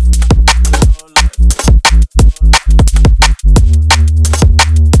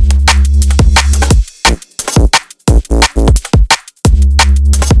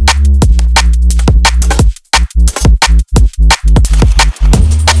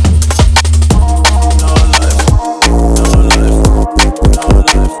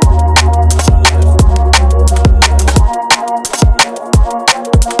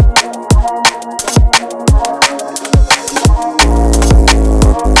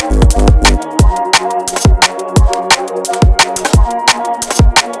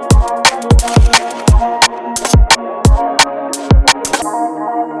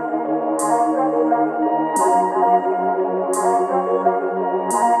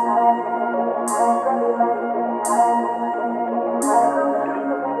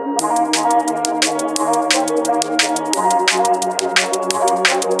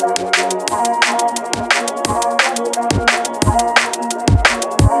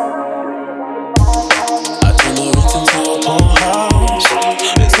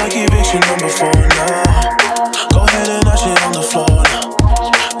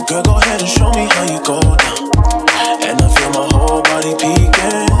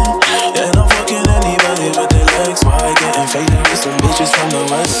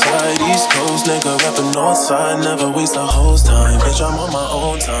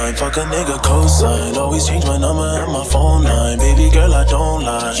 Fuck a nigga cosign. Always change my number and my phone line. Baby girl, I don't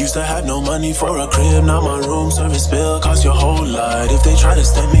lie. Used to have no money for a crib. Now my room service bill cost your whole life. If they try to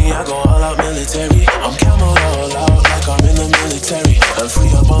stem me, I go all out military. I'm camoed all out like I'm in the military. And free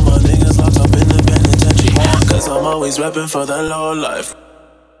up all my niggas locked up in the penitentiary. Cause I'm always rapping for the low life.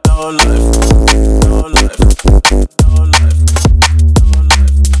 Low life. Low life. Low life.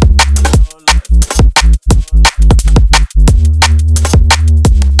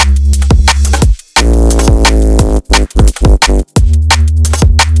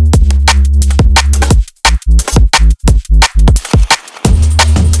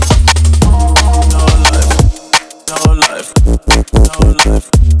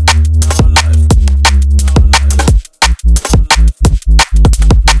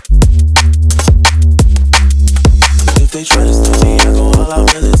 They try to stop me, I go all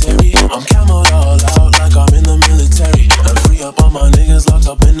out military. I'm camoed all out like I'm in the military. And free up all my niggas locked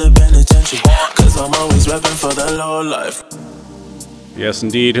up in the penitentiary. Cause I'm always rapping for the low life. Yes,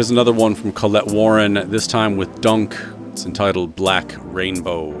 indeed. Here's another one from Colette Warren, this time with Dunk. It's entitled Black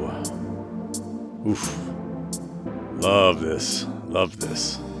Rainbow. Oof. Love this. Love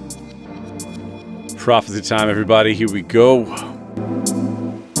this. Prophecy time, everybody. Here we go.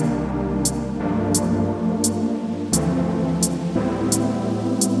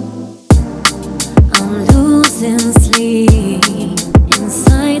 I'm losing sleep.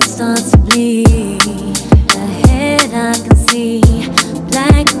 Inside starts to bleed. Ahead I can see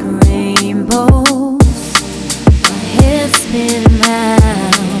black rainbows. My head's spinning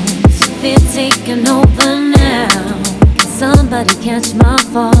round. Fear taking over now. catch my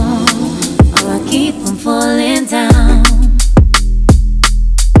fall, or I keep on falling down.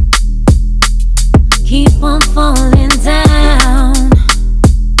 Keep on falling down,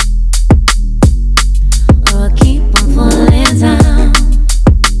 or I keep on falling down.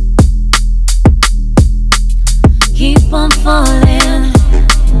 Keep on falling.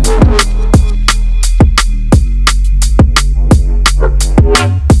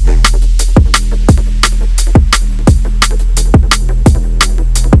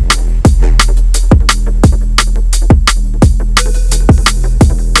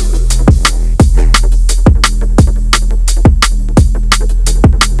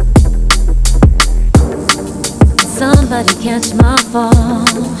 Somebody catch my fall,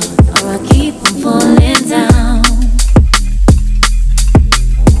 or I keep on falling down.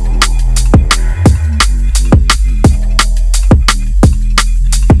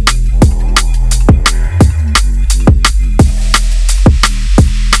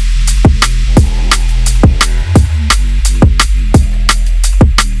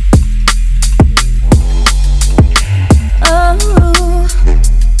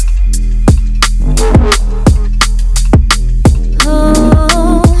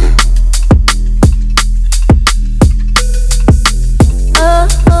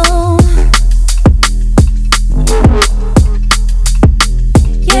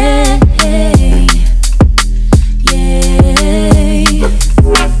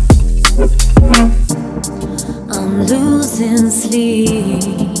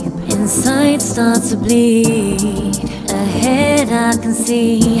 Start to bleed. Ahead I can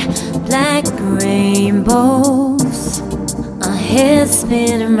see black rainbows. Our heads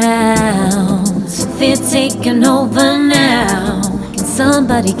spin around. Fear taking over now. Can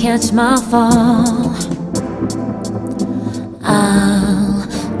somebody catch my fall? I'll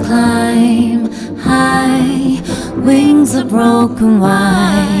climb high. Wings are broken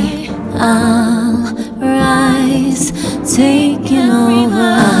wide. I'll rise, taking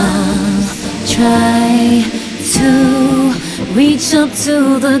over. Try to reach up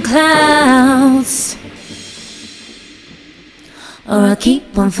to the clouds, or I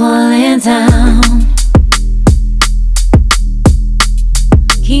keep on falling down.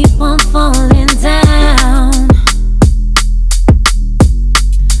 Keep on falling down,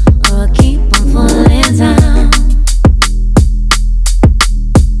 or I keep on falling down.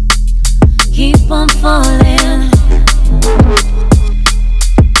 Keep on falling.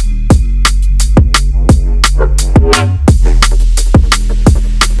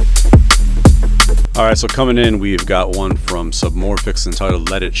 Alright, so coming in, we've got one from Submorphix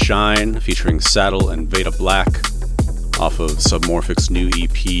entitled Let It Shine, featuring Saddle and Veda Black, off of Submorphic's new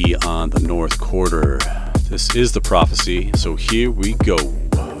EP on the North Quarter. This is The Prophecy, so here we go.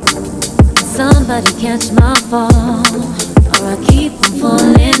 Somebody catch my fall, or I keep on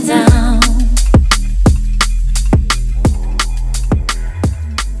falling down.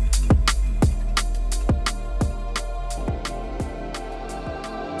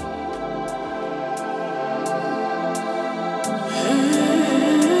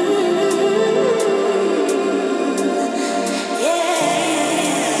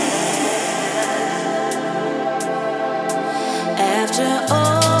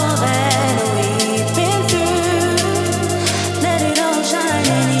 Shine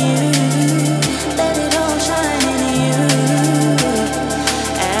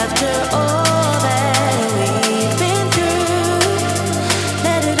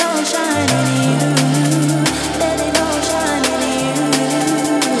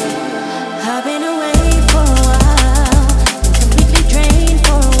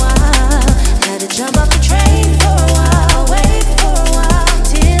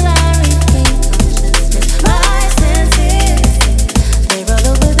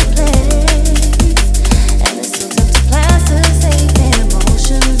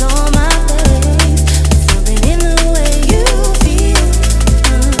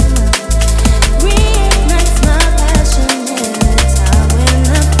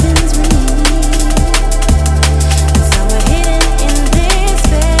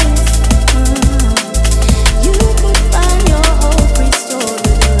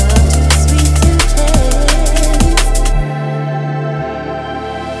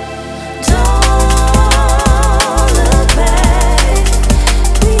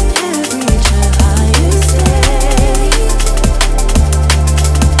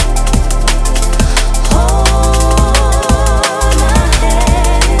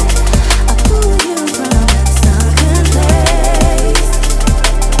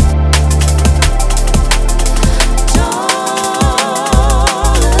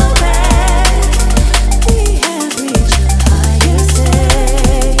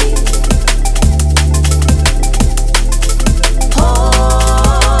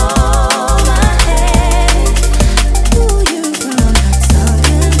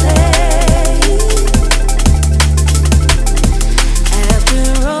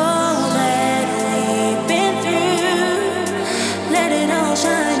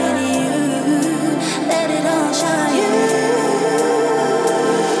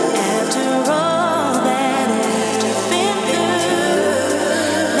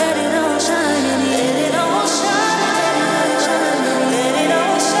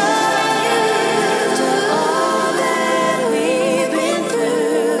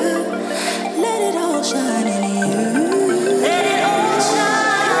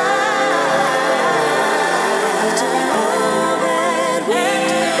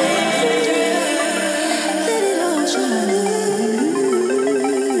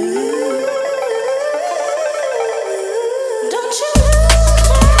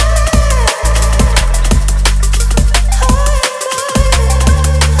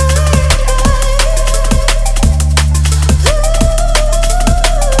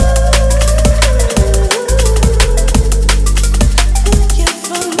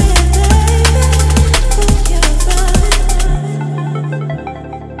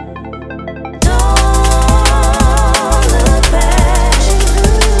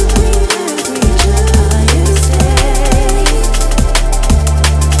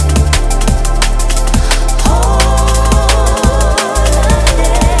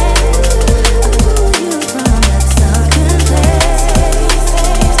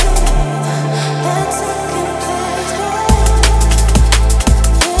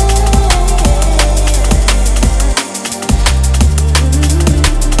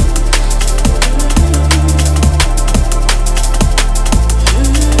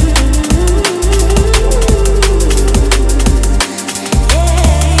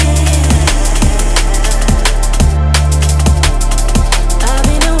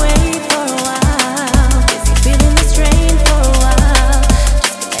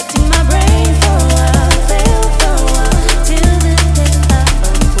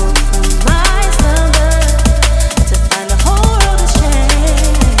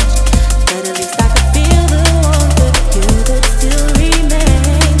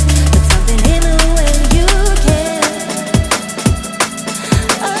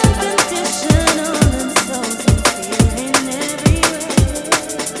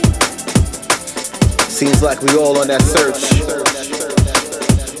Seems like we all on that search.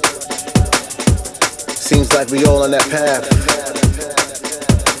 Seems like we all on that path.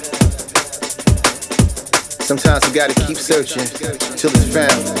 Sometimes you gotta keep searching till it's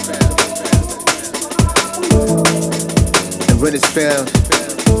found. And when it's found,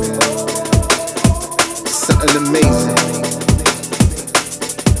 it's something amazing.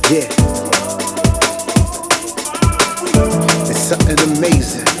 Yeah. It's something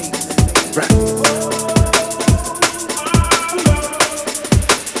amazing. Right.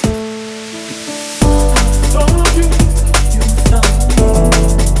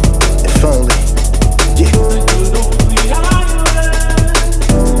 If only, yeah.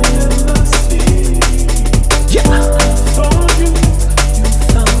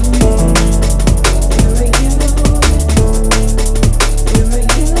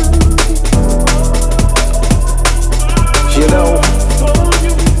 You know,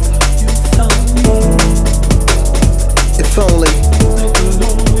 if only.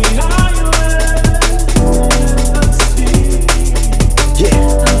 Yeah.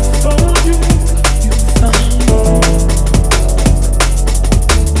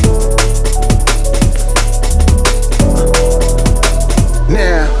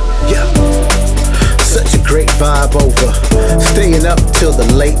 Now, yeah. Such a great vibe over. Staying up till the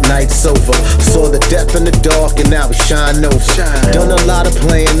late night's over. Saw the depth in the dark and now we shine over. Done a lot of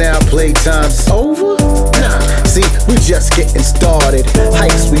playing now, playtime's over. Nah, see, we just getting started.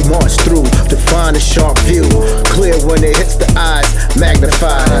 Hikes we march through to find a sharp view. Clear when it hits the eyes,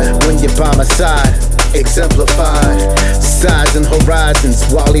 magnified. When you're by my side, exemplified. Sides and horizons,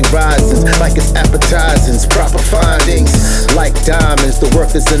 Wally rising like it's appetizing. Proper findings, like diamonds, the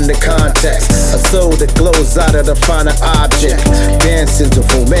worth is in the context. A soul that glows out of the finer object. Dances of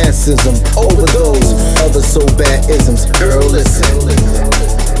romanticism over those other so bad isms. Girl, listen.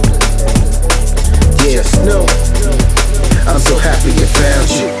 Yeah, no, I'm so happy I found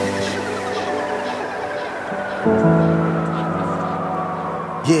you.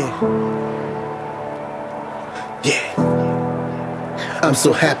 Yeah. Yeah. I'm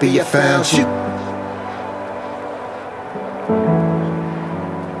so happy I found you.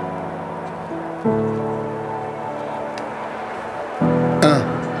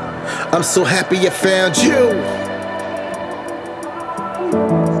 I'm so happy I found you.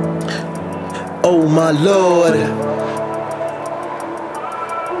 Oh my Lord.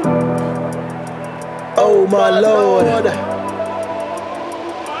 Oh my Lord.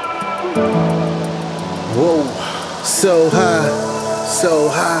 Whoa. So high, so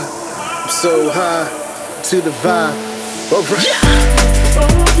high, so high to the vibe. Alright.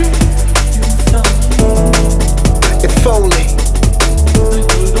 If only.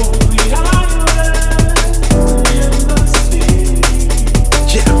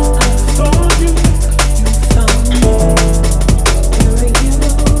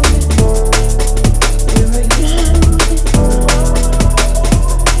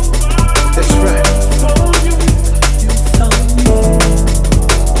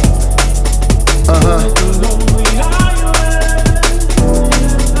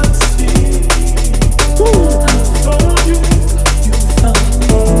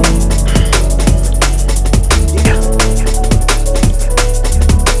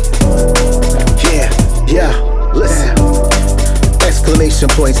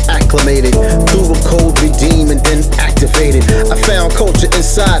 Points acclimated through a code, redeem and then activated. I found culture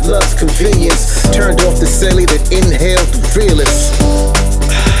inside love's convenience. Turned off the celly that inhaled the realest.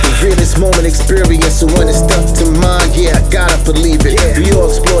 The realest moment experience. So when it's stuck to mind, yeah, I gotta believe it. We all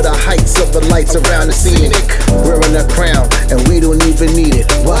explore the heights of the lights around the scenic. Wearing a crown and we don't even need it.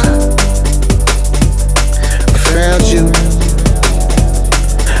 Why? I found you.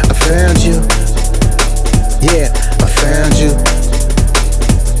 I found you. Yeah, I found you.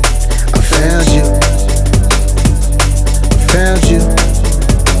 Found you, found you,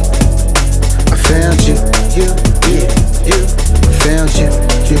 I found you, you, found you,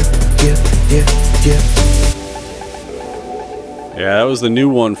 Yeah, that was the new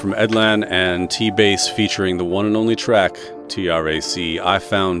one from Edlan and T-Bass featuring the one and only track, TRAC, I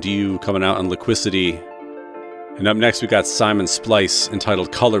Found You, coming out on Liquicity. And up next we got Simon Splice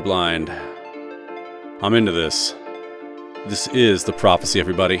entitled Colorblind. I'm into this. This is The Prophecy,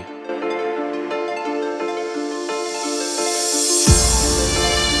 everybody.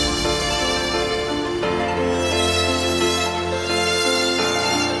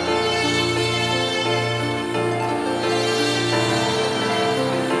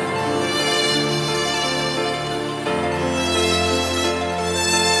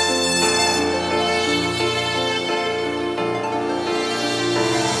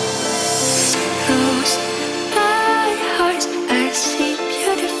 Lost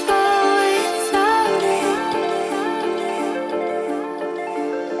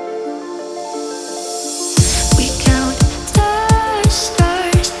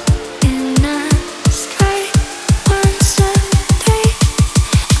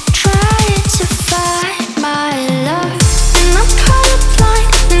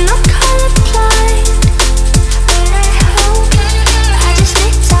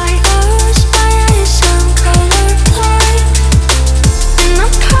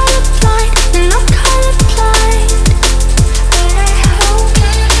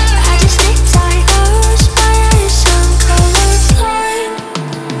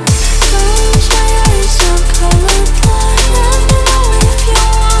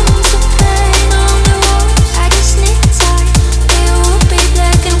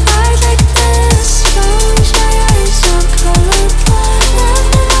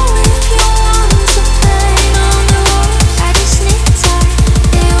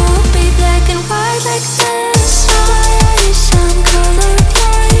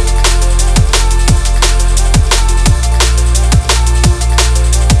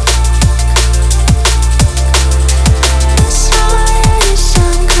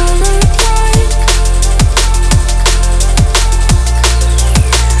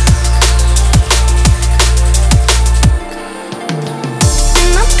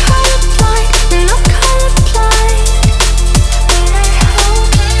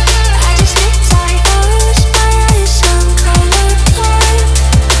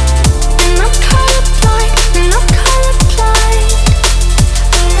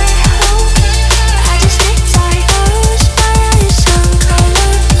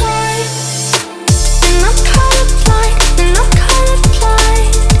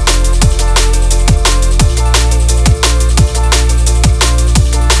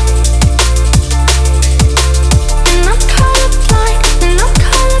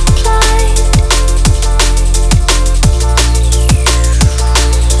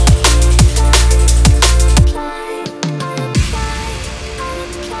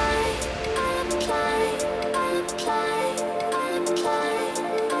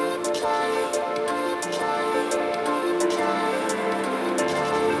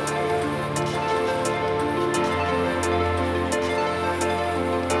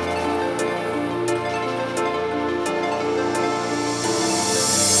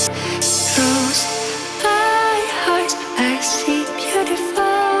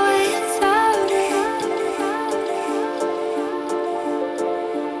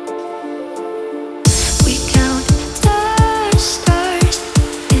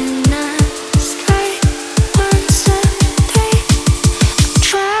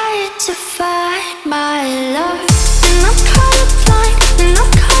to find my love, and I'm colorblind, and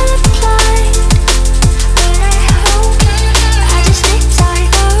I'm colorblind. But I hope I just need time.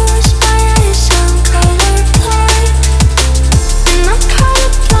 Close my eyes, I'm colorblind, and I'm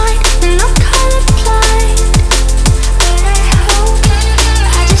colorblind, and I'm colorblind. But I hope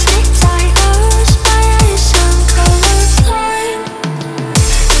I just need time. Close my eyes, I'm colorblind.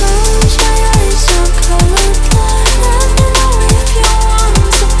 Close my eyes, I'm colorblind. Let me know if you want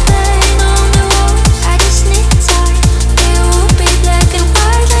to paint on the walls. I just need time. It will be black and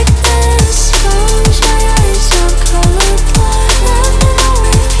white like this. Close my eyes, I'm colorblind. Let me know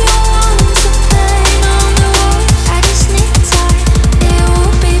if you want to paint on the walls. I just need time. It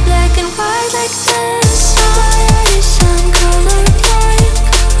will be black and white like this. My eyes, I'm colorblind.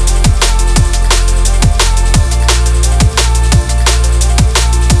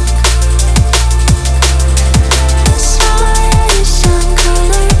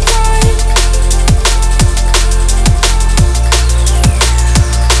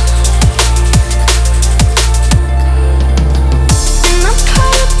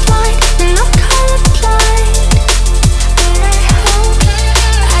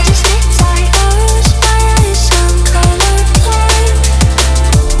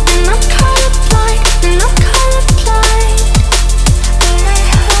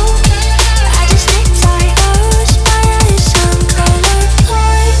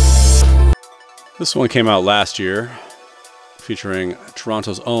 This one came out last year, featuring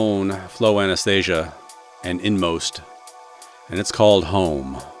Toronto's own Flo Anastasia and Inmost, and it's called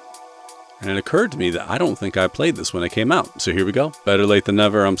Home. And it occurred to me that I don't think I played this when it came out, so here we go. Better late than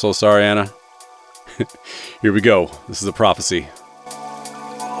never. I'm so sorry, Anna. Here we go. This is a prophecy.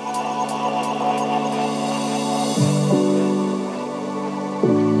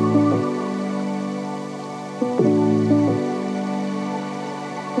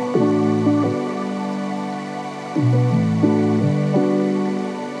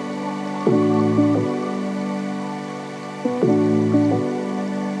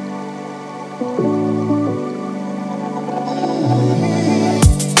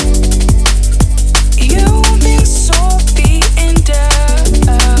 You've been so beaten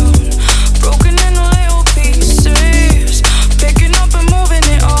down, broken in little pieces, picking up and moving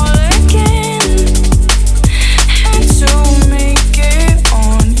it all again, and to make it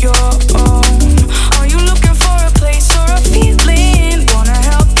on your own. Are you looking for a place or a feeling? Wanna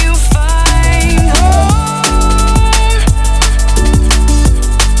help you find home.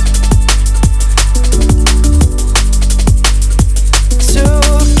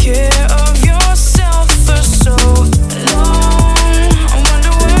 Took care of yourself for so long. I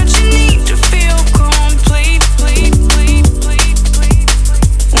wonder what you need to feel complete.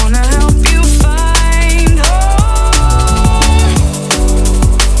 Wanna help you find home.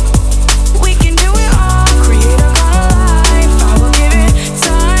 We can do it all, create a kind of life. I will give it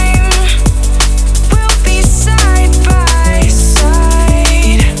time. We'll be side by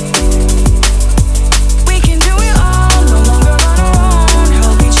side. We can do it all, no longer on our own.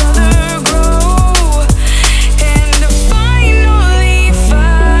 Help each other grow, and to finally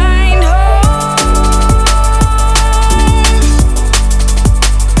find home.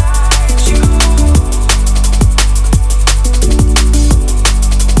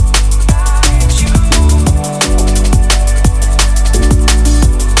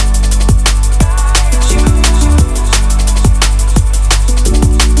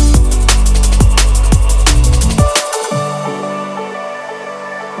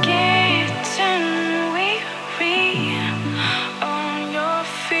 Getting weary on your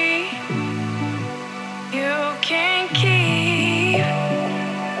feet. You can't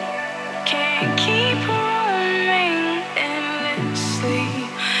keep roaming endlessly.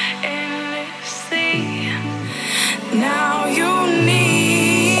 Now you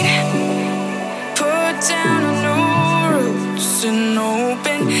need put down new roots and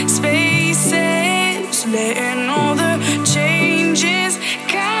open spaces, letting all the changes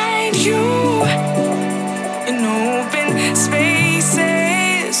guide you. In open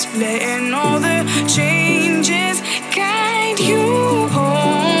spaces, letting all the changes guide you.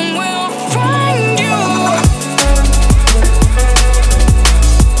 Home will find you.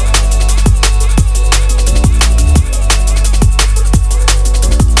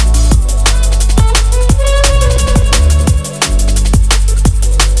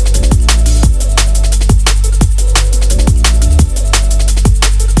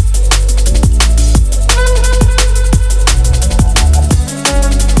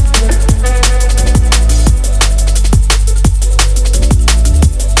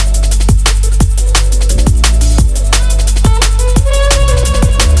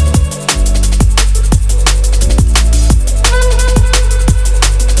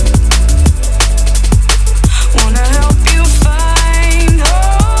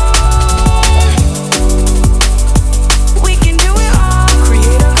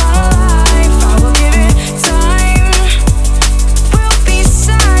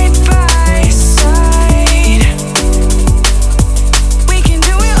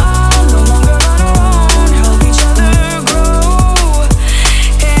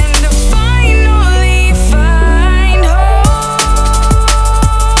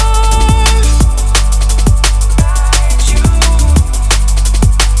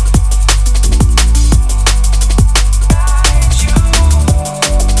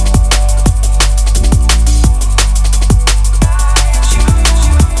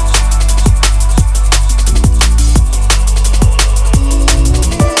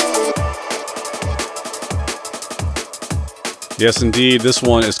 Yes, indeed. This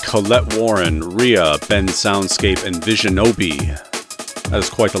one is Colette Warren, Rhea, Ben Soundscape, and Visionobi. That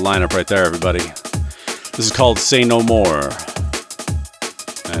is quite the lineup right there, everybody. This is called Say No More.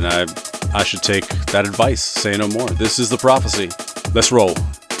 And I should take that advice. Say no more. This is the prophecy. Let's roll.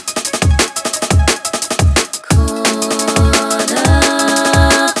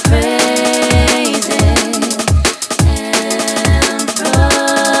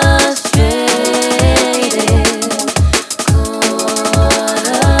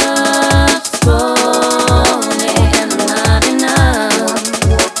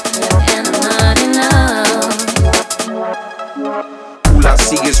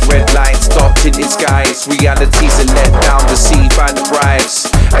 Realities are let down, deceived by the bribes.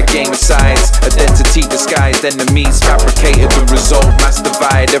 A game of sides, identity disguised, enemies fabricated. The result, mass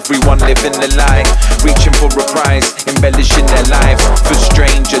divide. Everyone living the lie, reaching for a prize, embellishing their lives for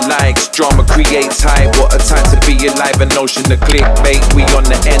stranger likes. Drama creates hype. What a time to be alive. A notion of clickbait. We on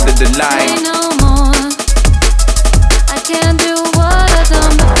the end of the line. Say no more. I can't do what I've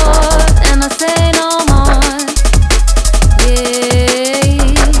done before, and I say no more. Yeah.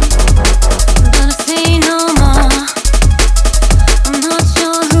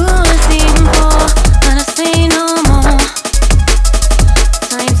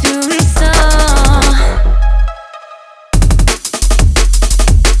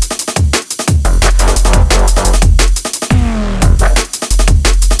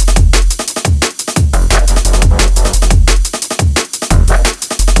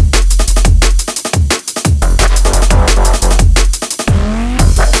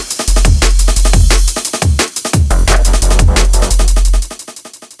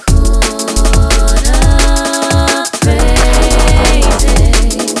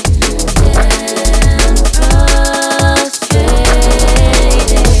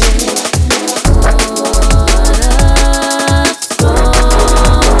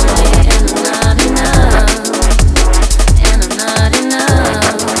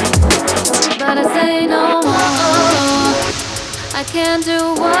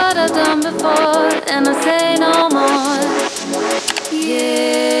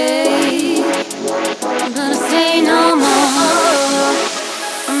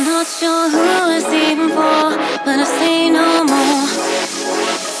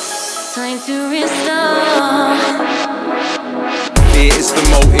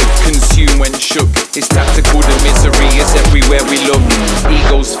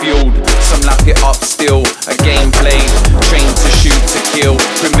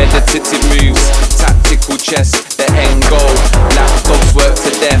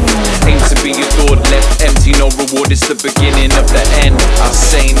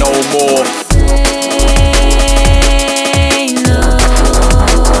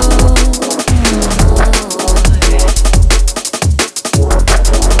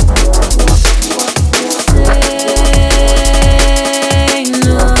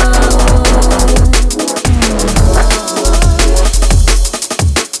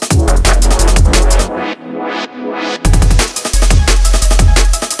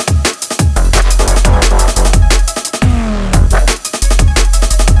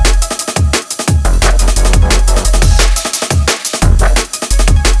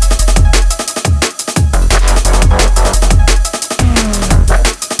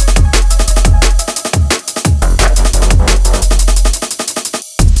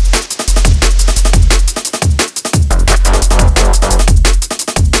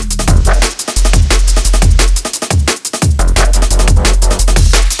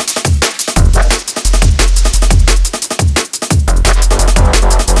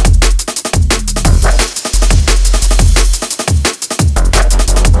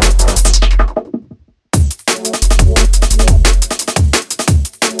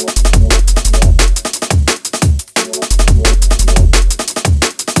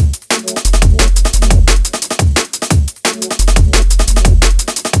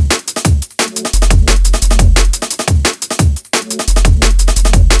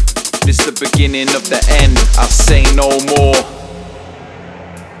 Of the end, I'll say no more.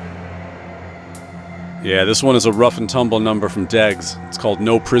 Yeah, this one is a rough and tumble number from Degs. It's called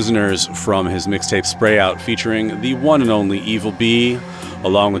No Prisoners from his mixtape Spray Out, featuring the one and only Evil B,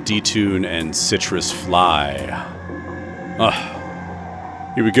 along with D-Tune and Citrus Fly.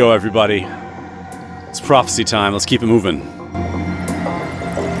 Here we go, everybody. It's prophecy time. Let's keep it moving.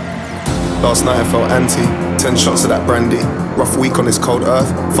 Last night I felt anti, 10 shots of that brandy. Rough week on this cold earth,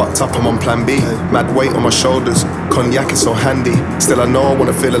 fucked up, I'm on plan B. Mad weight on my shoulders, cognac is so handy. Still I know I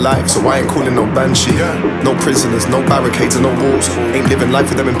wanna feel alive, so I ain't calling no banshee. No prisoners, no barricades and no walls. Ain't living life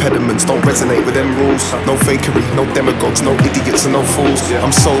with them impediments, don't resonate with them rules. No fakery, no demagogues, no idiots and no fools.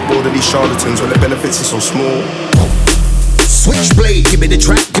 I'm so bored of these charlatans when the benefits are so small. Switchblade, give me the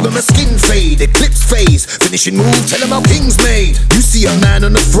track, give him a skin fade. Eclipse phase, finishing move, tell him how king's made. You see a man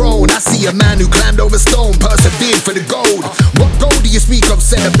on the throne, I see a man who climbed over stone, persevered for the gold. What gold do you speak of,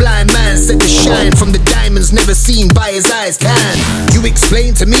 said a blind man, said the shine from the diamonds never seen by his eyes can. You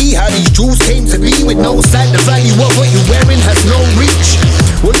explain to me how these jewels came to be with no sight, the value of what you're wearing has no reach.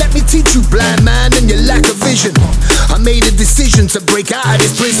 Well, let me teach you, blind man, and your lack of vision. I made a decision to break out of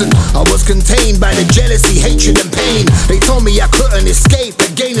this prison. I was contained by the jealousy, hatred and pain. They told me I couldn't escape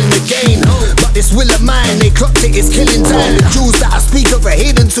again and again, but this will of mine, they clocked it, it's killing time. The jewels that I speak of are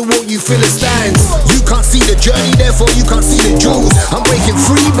hidden to all you Philistines. You can't see the journey, therefore you can't see the jewels. I'm breaking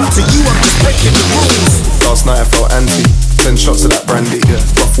free, but to you I'm just breaking the rules. Last night I felt anti, 10 shots of that brandy.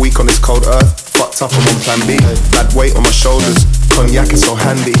 Rough week on this cold earth, fucked up, I'm on plan B. Mad weight on my shoulders, cognac is so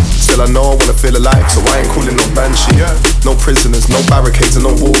handy. Still I know I wanna feel alive, so I ain't calling no banshee. No prisoners, no barricades and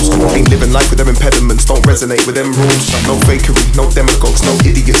no walls. Ain't living life with them impediments, don't resonate with them rules. No fakery, no demagogues, no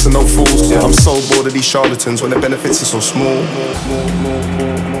idiots and no fools. I'm so bored of these charlatans when the benefits are so small.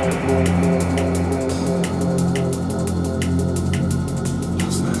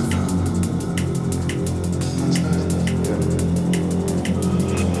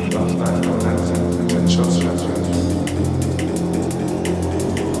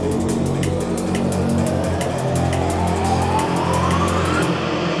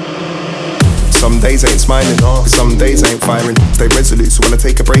 Some days ain't smiling, some days ain't firing. Stay resolute, so when I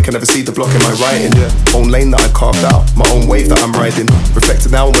take a break I never see the block in my writing. Own lane that I carved out, my own wave that I'm riding.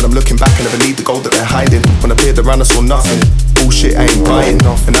 Reflecting now when I'm looking back, I never need the gold that they're hiding. When I peered around I saw nothing, bullshit I ain't buying.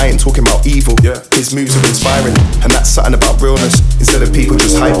 And I ain't talking about evil, his moves are inspiring. And that's something about realness, instead of people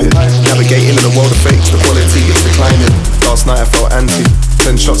just hyping. Navigating in a world of fakes, the quality is declining. Last night I felt anti,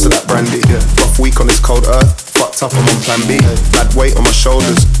 10 shots of that brandy. Rough week on this cold earth, fucked up, I'm on plan B. Bad weight on my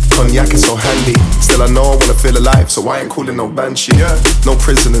shoulders, cognac is so handy. Still I know I wanna feel alive, so I ain't calling no banshee. No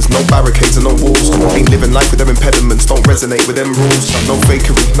prisoners, no barricades and no walls. Ain't living life with them impediments, don't resonate with them rules. No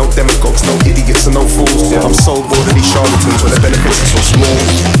fakery, no demagogues, no idiots and no fools. I'm so bored of these charlatans when the benefits are so small.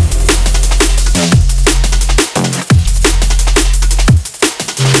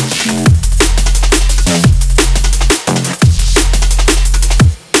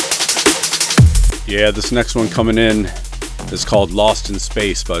 Yeah, this next one coming in is called Lost in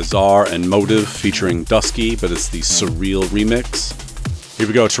Space by Czar and Motive featuring Dusky, but it's the Surreal remix. Here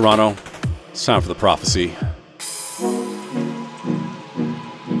we go, Toronto. It's time for the prophecy.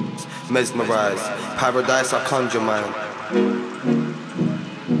 Mesmerize, paradise I conjure mine.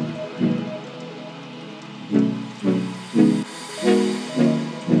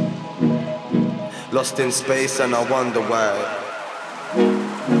 Lost in space and I wonder why.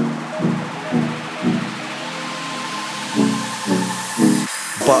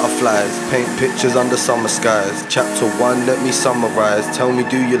 Butterflies, paint pictures under summer skies. Chapter 1, let me summarize. Tell me,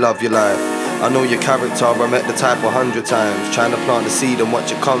 do you love your life? I know your character, I met the type 100 times. Trying to plant the seed and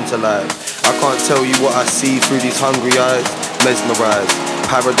watch it come to life. I can't tell you what I see through these hungry eyes. Mesmerized,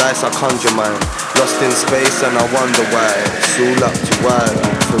 paradise I conjure mine. Lost in space and I wonder why. It's all up to why.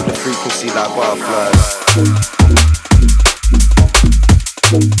 Feel the frequency like butterflies.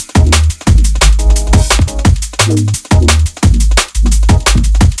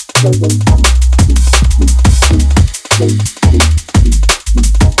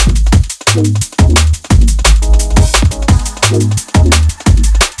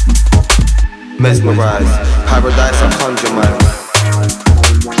 Mesmerize, paradise I conjure mine.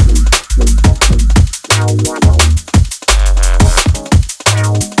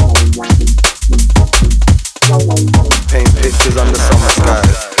 Paint pictures under summer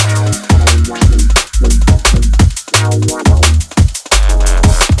skies.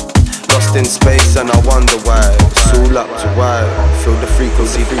 Lost in space and I wonder why. It's all up to why. Feel the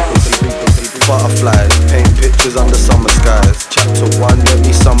frequency. Butterflies, paint pictures under summer skies. Chapter 1, let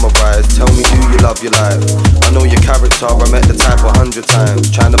me summarize. Tell me, do you love your life? I know your character, I met the type 100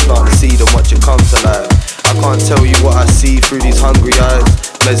 times. Trying to plant the seed and watch it come to life. I can't tell you what I see through these hungry eyes.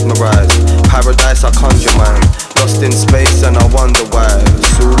 Mesmerized, paradise I conjure mine. Lost in space and I wonder why.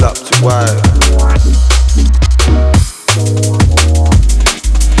 It's all up to why.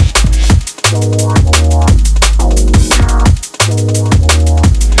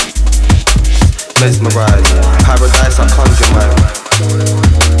 Mesmerized, paradise I conjure mine.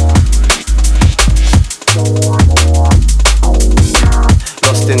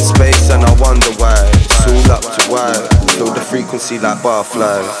 in space and I wonder why. It's all up to why. Feel the frequency like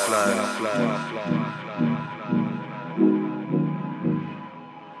butterflies.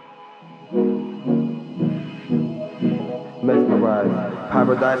 Mesmerise,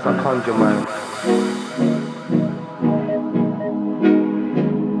 paradise I conjure man.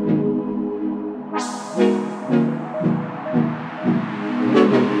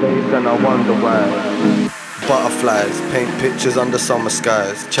 Space and I wonder why. Butterflies, paint pictures under summer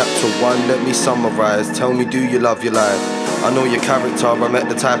skies. Chapter 1, let me summarize. Tell me, do you love your life? I know your character, I met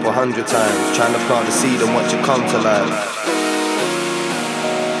the type 100 times. Trying to plant the seed and watch it come to life.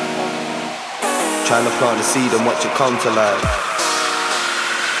 Trying to plant the seed and watch it come to life.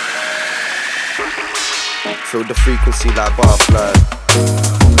 Feel the frequency like butterflies.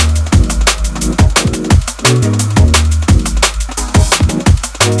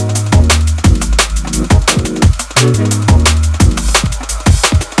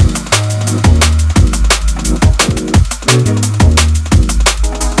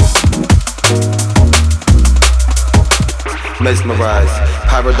 Mesmerise,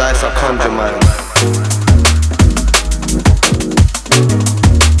 paradise I conjure man.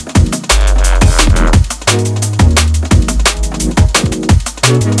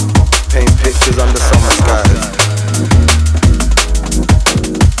 Paint pictures under summer skies.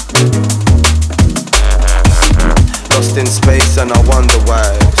 Lost in space and I wonder why.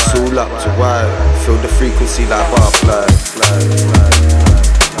 It's all up to why. Feel the frequency like butterflies.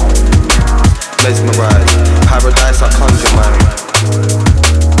 Mesmerise, paradise I conjure man.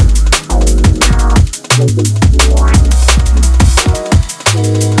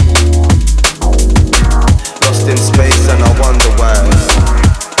 Lost in space and I wonder why.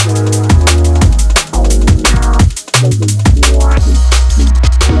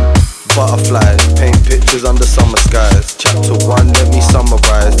 Butterflies, paint pictures under summer skies. Chapter 1, let me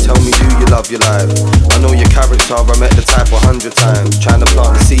summarize. Tell me, do you love your life? I know your character, I met the type 100 times. Trying to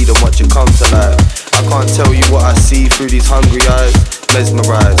plant the seed and watch it come to life. I can't tell you what I see through these hungry eyes.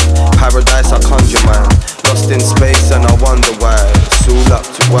 Mesmerise, paradise I conjure man. Lost in space and I wonder why. It's all up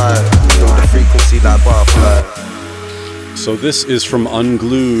to why. Feel the frequency like butterfly. So this is from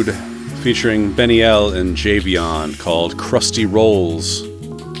Unglued, featuring Benny L and Javion, called Crusty Rolls.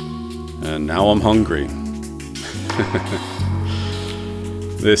 And now I'm hungry.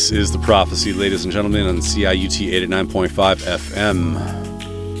 This is The Prophecy, ladies and gentlemen, on CIUT 89.5 FM.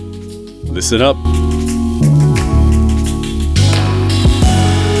 Listen up.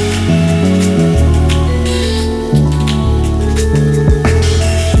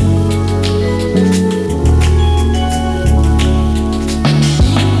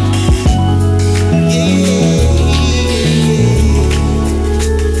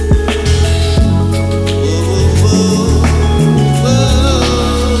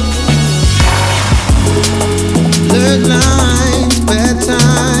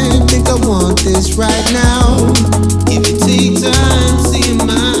 Right now, if you take time, see in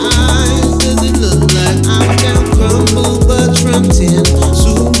my eyes, does it look like I'm down crumble but trumped in?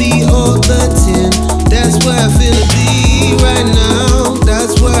 Soon be all the 10. That's where I feel to be right now.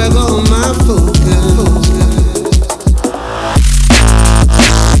 That's where I got my focus.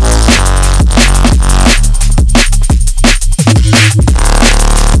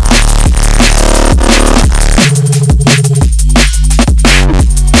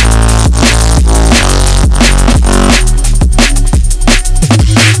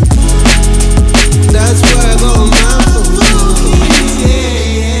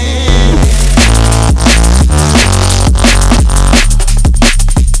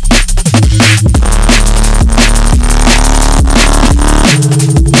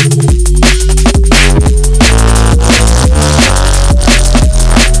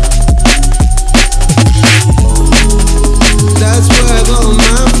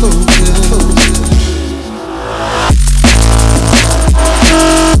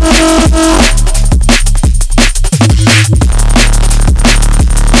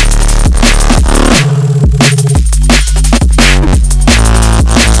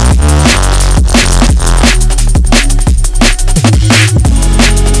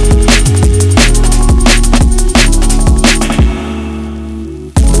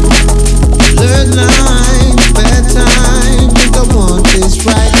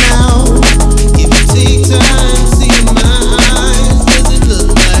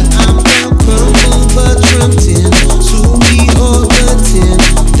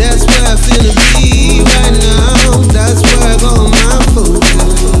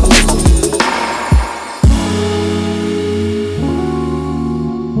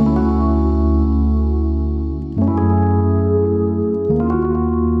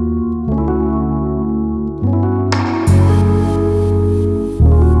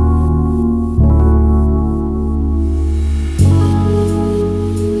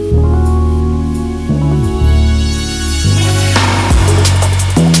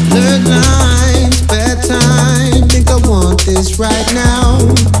 this right now.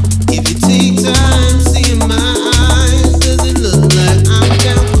 If you take time, see in my eyes, does it look like I'm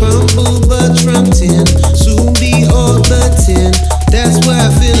down crumbled but trapped in? Soon be all but 10. That's where I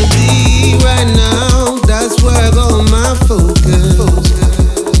feel to be right now. That's where I got my focus.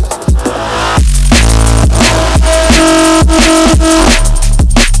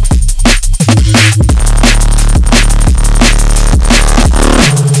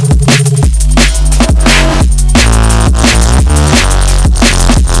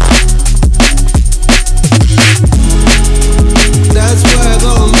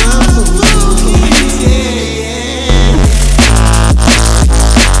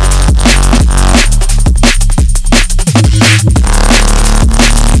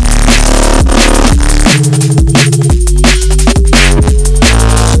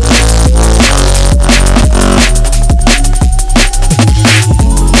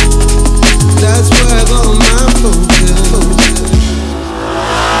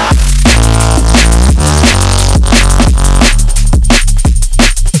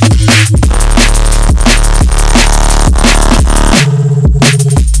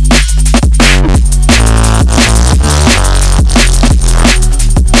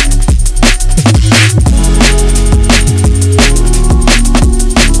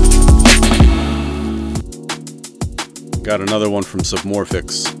 Got another one from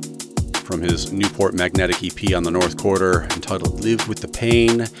Submorphix from his Newport Magnetic EP on the North Quarter entitled Live With The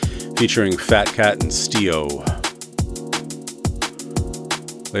Pain, featuring Fat Cat and Stio.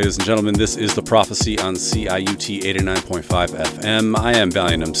 Ladies and gentlemen, this is The Prophecy on CIUT 89.5 FM. I am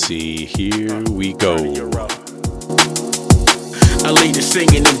Valiant MC. Here we go. I lead the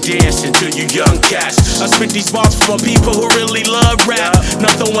singing and dancing to you young cats. I spit these bars for people who really love rap.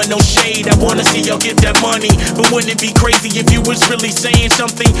 Not throwing no shade, I wanna see y'all get that money. But wouldn't it be crazy if you was really saying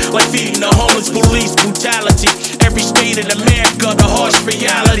something like feeding the homeless, police brutality? Every state in America, the harsh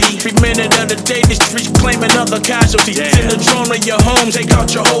reality. Every minute of the day, the streets claiming other casualties. In the drone of your home, take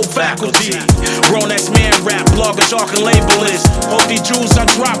out your whole faculty. Grown ass man rap, blogger, talking labelist. Hope these jewels I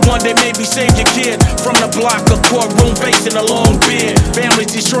drop one day, maybe save your kid from the block of courtroom facing a long beard.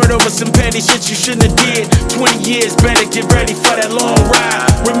 Families destroyed over some petty shit you shouldn't have did. 20 years, better get ready for that long ride.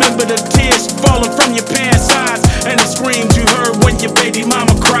 Remember the tears falling from your parents' eyes and the screams you heard when your baby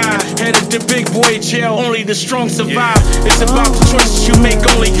mama cried. Headed to big boy jail, only the strong survive. It's about the choices you make,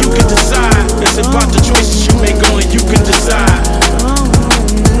 only you can decide. It's about the choices you make, only you can decide.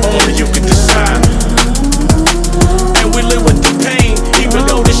 Only you can decide. And we live with the pain, even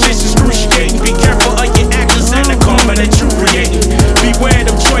though this shit's excruciating. Be careful of your actions and the karma that you creating. Beware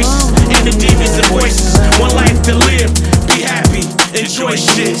them choices and the demons and voices. One life to live, be happy, enjoy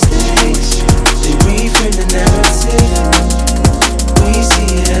shit. They reframe the narrative. We see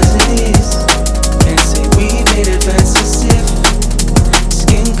it as it is. Can't say we made advances if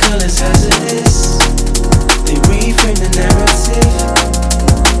skin colors hazardous. They reframe the narrative.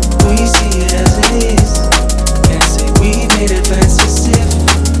 We see it as it is. Can't say we made advances if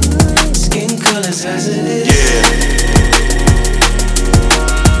skin colors hazardous. Yeah.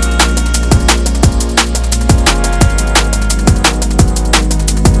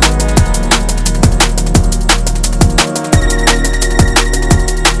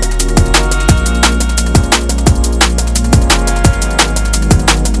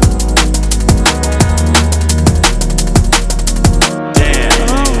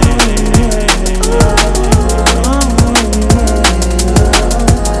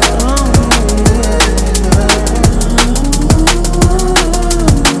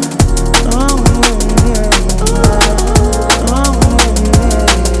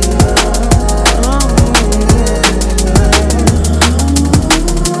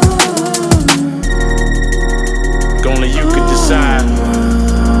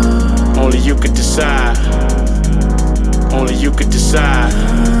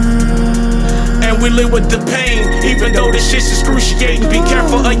 With the pain, even though this shit's excruciating. Be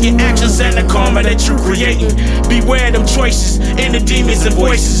careful of your actions and the karma that you creating. Beware them choices and the demons and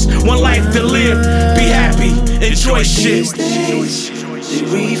voices. One life to live, be happy, enjoy shit. Enjoy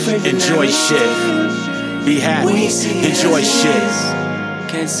shit. Be happy, enjoy shit.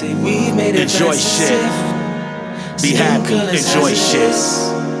 Can't say we made it. Enjoy shit. Be happy, enjoy shit.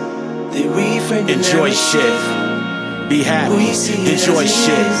 Enjoy shit. Be happy, enjoy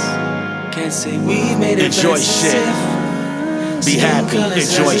shit. Can't say we made it. Enjoy shit. Be happy.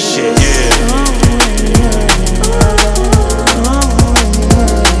 Enjoy shit. Yeah.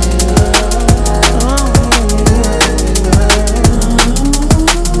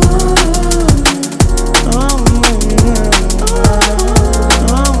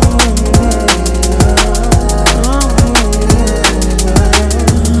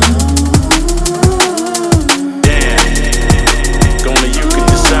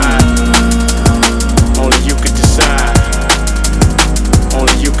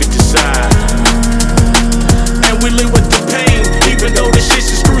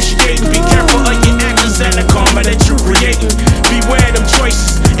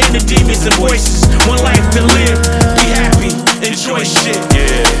 shit,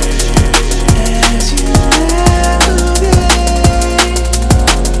 yeah. As you navigate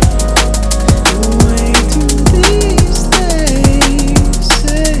your way through these days,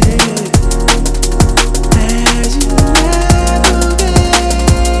 as you navigate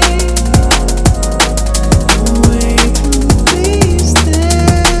your way through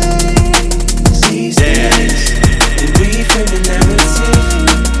these days, we frame the narrative,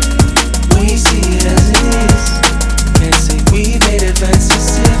 we see it as it is. Can't say we made advances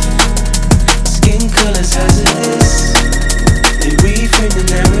if skin colors as it is. And we frame the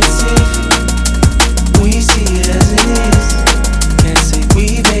narrative, we see it as it is. Can't say we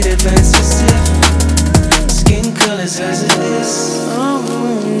made advances if skin colors as it is.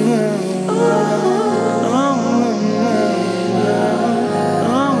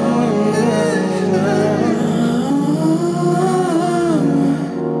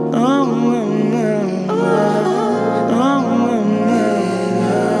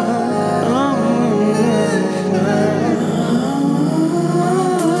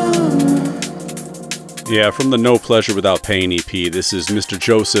 Yeah, from the No Pleasure Without Pain EP, this is Mr.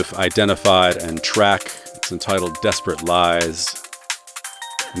 Joseph, Identified, and track. It's entitled Desperate Lies.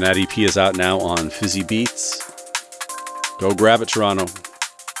 And that EP is out now on Fizzy Beats. Go grab it, Toronto.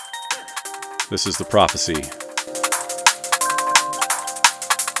 This is The Prophecy.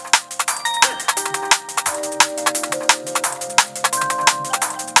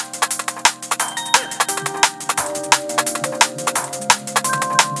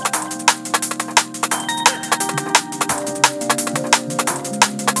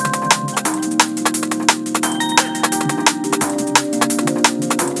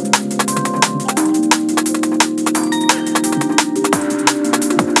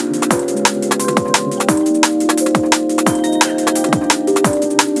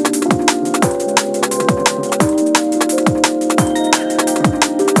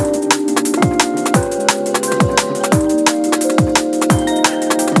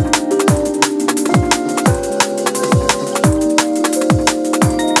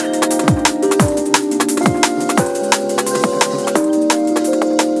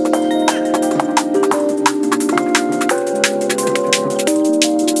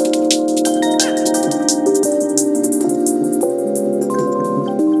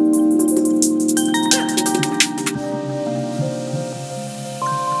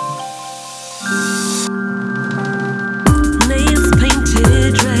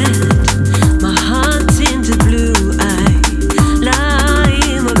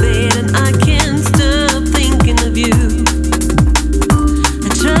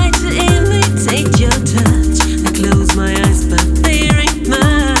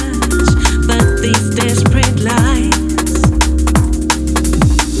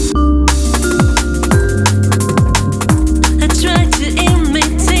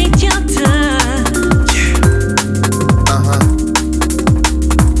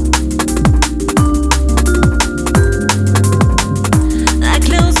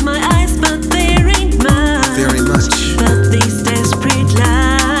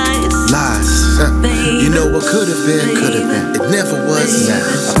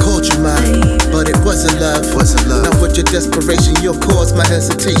 desperation, your cause my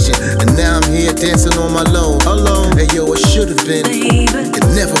hesitation. And now I'm here dancing on my low, alone. And yo, it should have been, it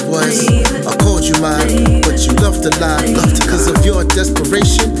never was. I called you mine, but you love to lie. Cause of your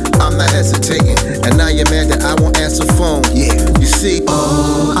desperation, I'm not hesitating. And now you're mad that I won't answer phone. Yeah, you see,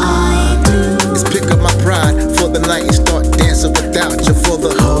 all I do is pick up my pride for the night and start dancing without you for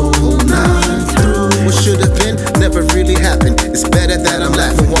the whole night through. What should have been never really happened. It's better that I'm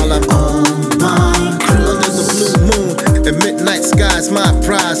laughing while I'm on my cruise. Under the blue moon and midnight skies, my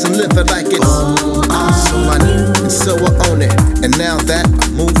prize, and live it like it's all so I knew, and so I own it. And now that I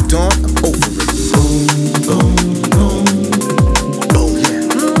moved on, I'm over it. Boom, boom, boom, boom, yeah.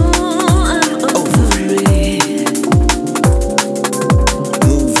 I'm over it.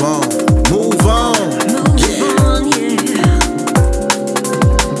 Move on, move on, yeah.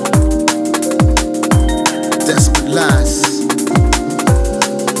 Desperate lies.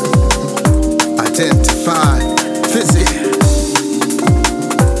 Identify, visit.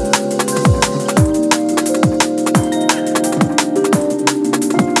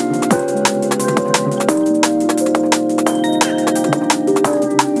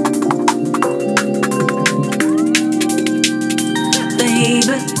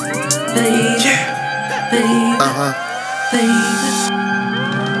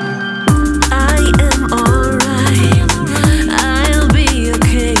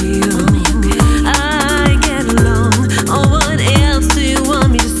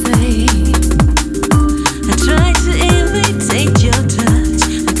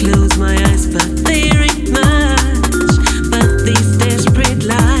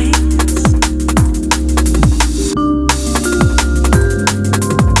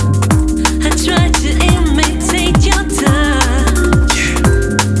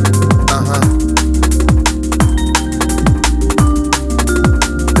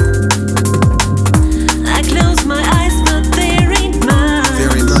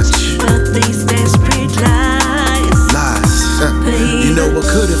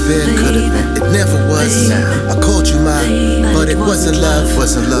 could have been, it never was. I called you mine, but it wasn't love.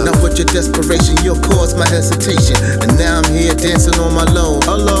 Now with your desperation, you caused my hesitation, and now I'm here dancing on my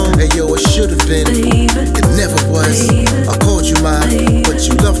alone. Hey yo, it should have been, it never was. I called you mine, but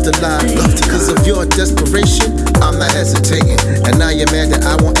you loved to lie. Cause of your desperation, I'm not hesitating, and now you're mad that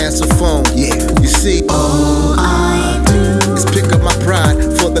I won't answer phone. Yeah, you see, all I do is pick up my pride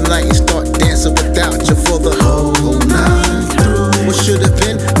for the night and start dancing without you for the whole night through. What should have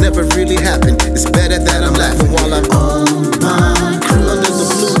been never really happened. It's better that I'm laughing while I'm on my crew. Under the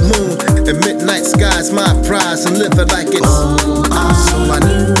blue moon and midnight skies, my prize, and living like it's all I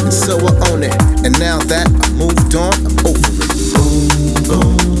knew, and so I own it. And now that I moved on, I'm over it. Boom,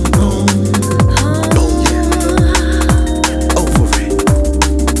 boom, boom. Oh yeah, over it.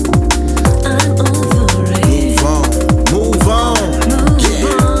 I'm over it. Move on,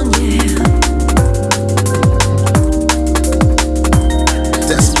 yeah.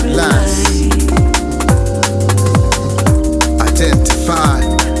 That's lies. Identify,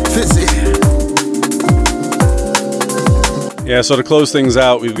 visit. Yeah, so to close things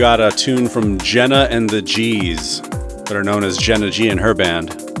out, we've got a tune from Jenna and the G's, better known as Jenna G and her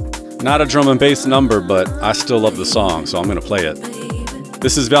band. Not a drum and bass number, but I still love the song, so I'm going to play it.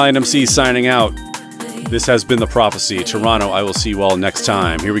 This is Valiant MC signing out. This has been The Prophecy. Toronto, I will see you all next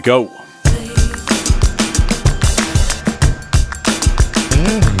time. Here we go.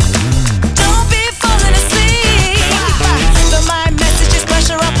 Don't be falling asleep. The mind message is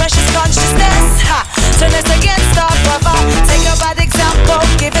pressure or precious consciousness. Turn us against our brother. Take a bad example,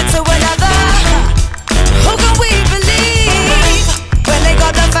 give it to another. Who can we believe when they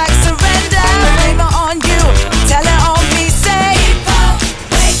got the facts surrender? Blame it on you, tell it on me. Say,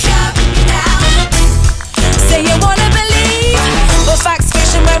 wake up now. Say you wanna believe, but facts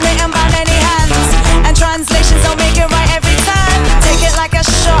fiction were written by many hands, and translations don't make it right every time. Take it like a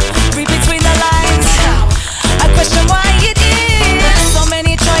shot.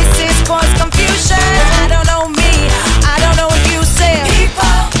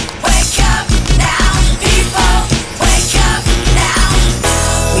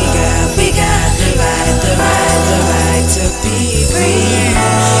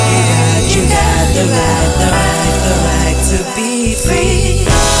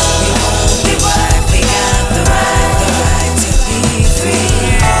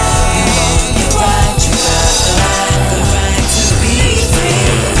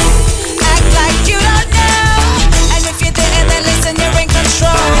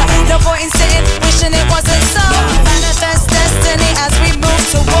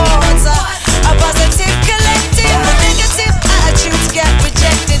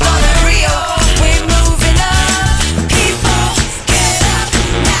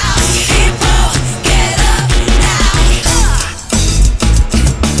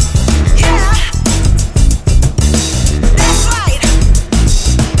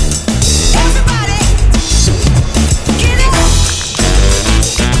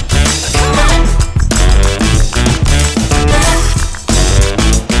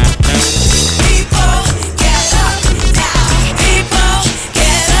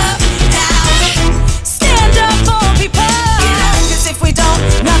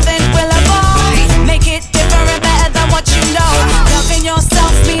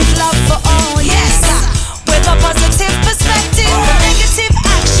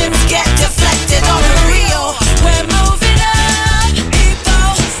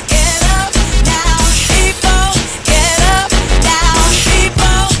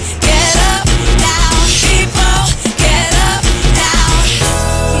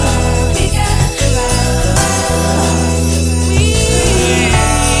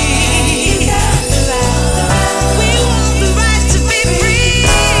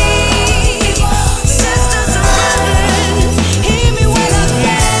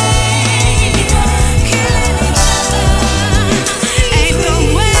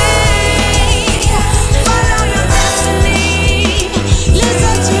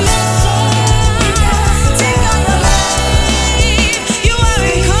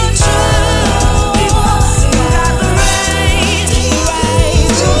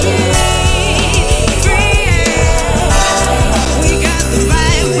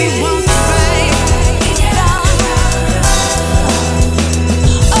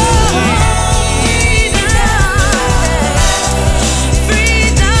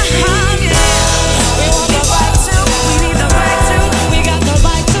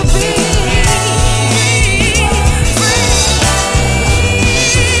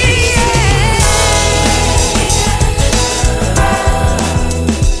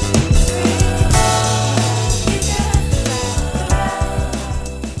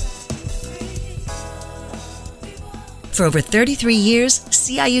 For over 33 years,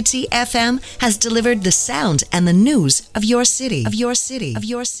 CIUT FM has delivered the sound and the news of your city, of your city, of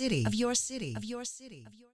your city, of your city, of your city, of your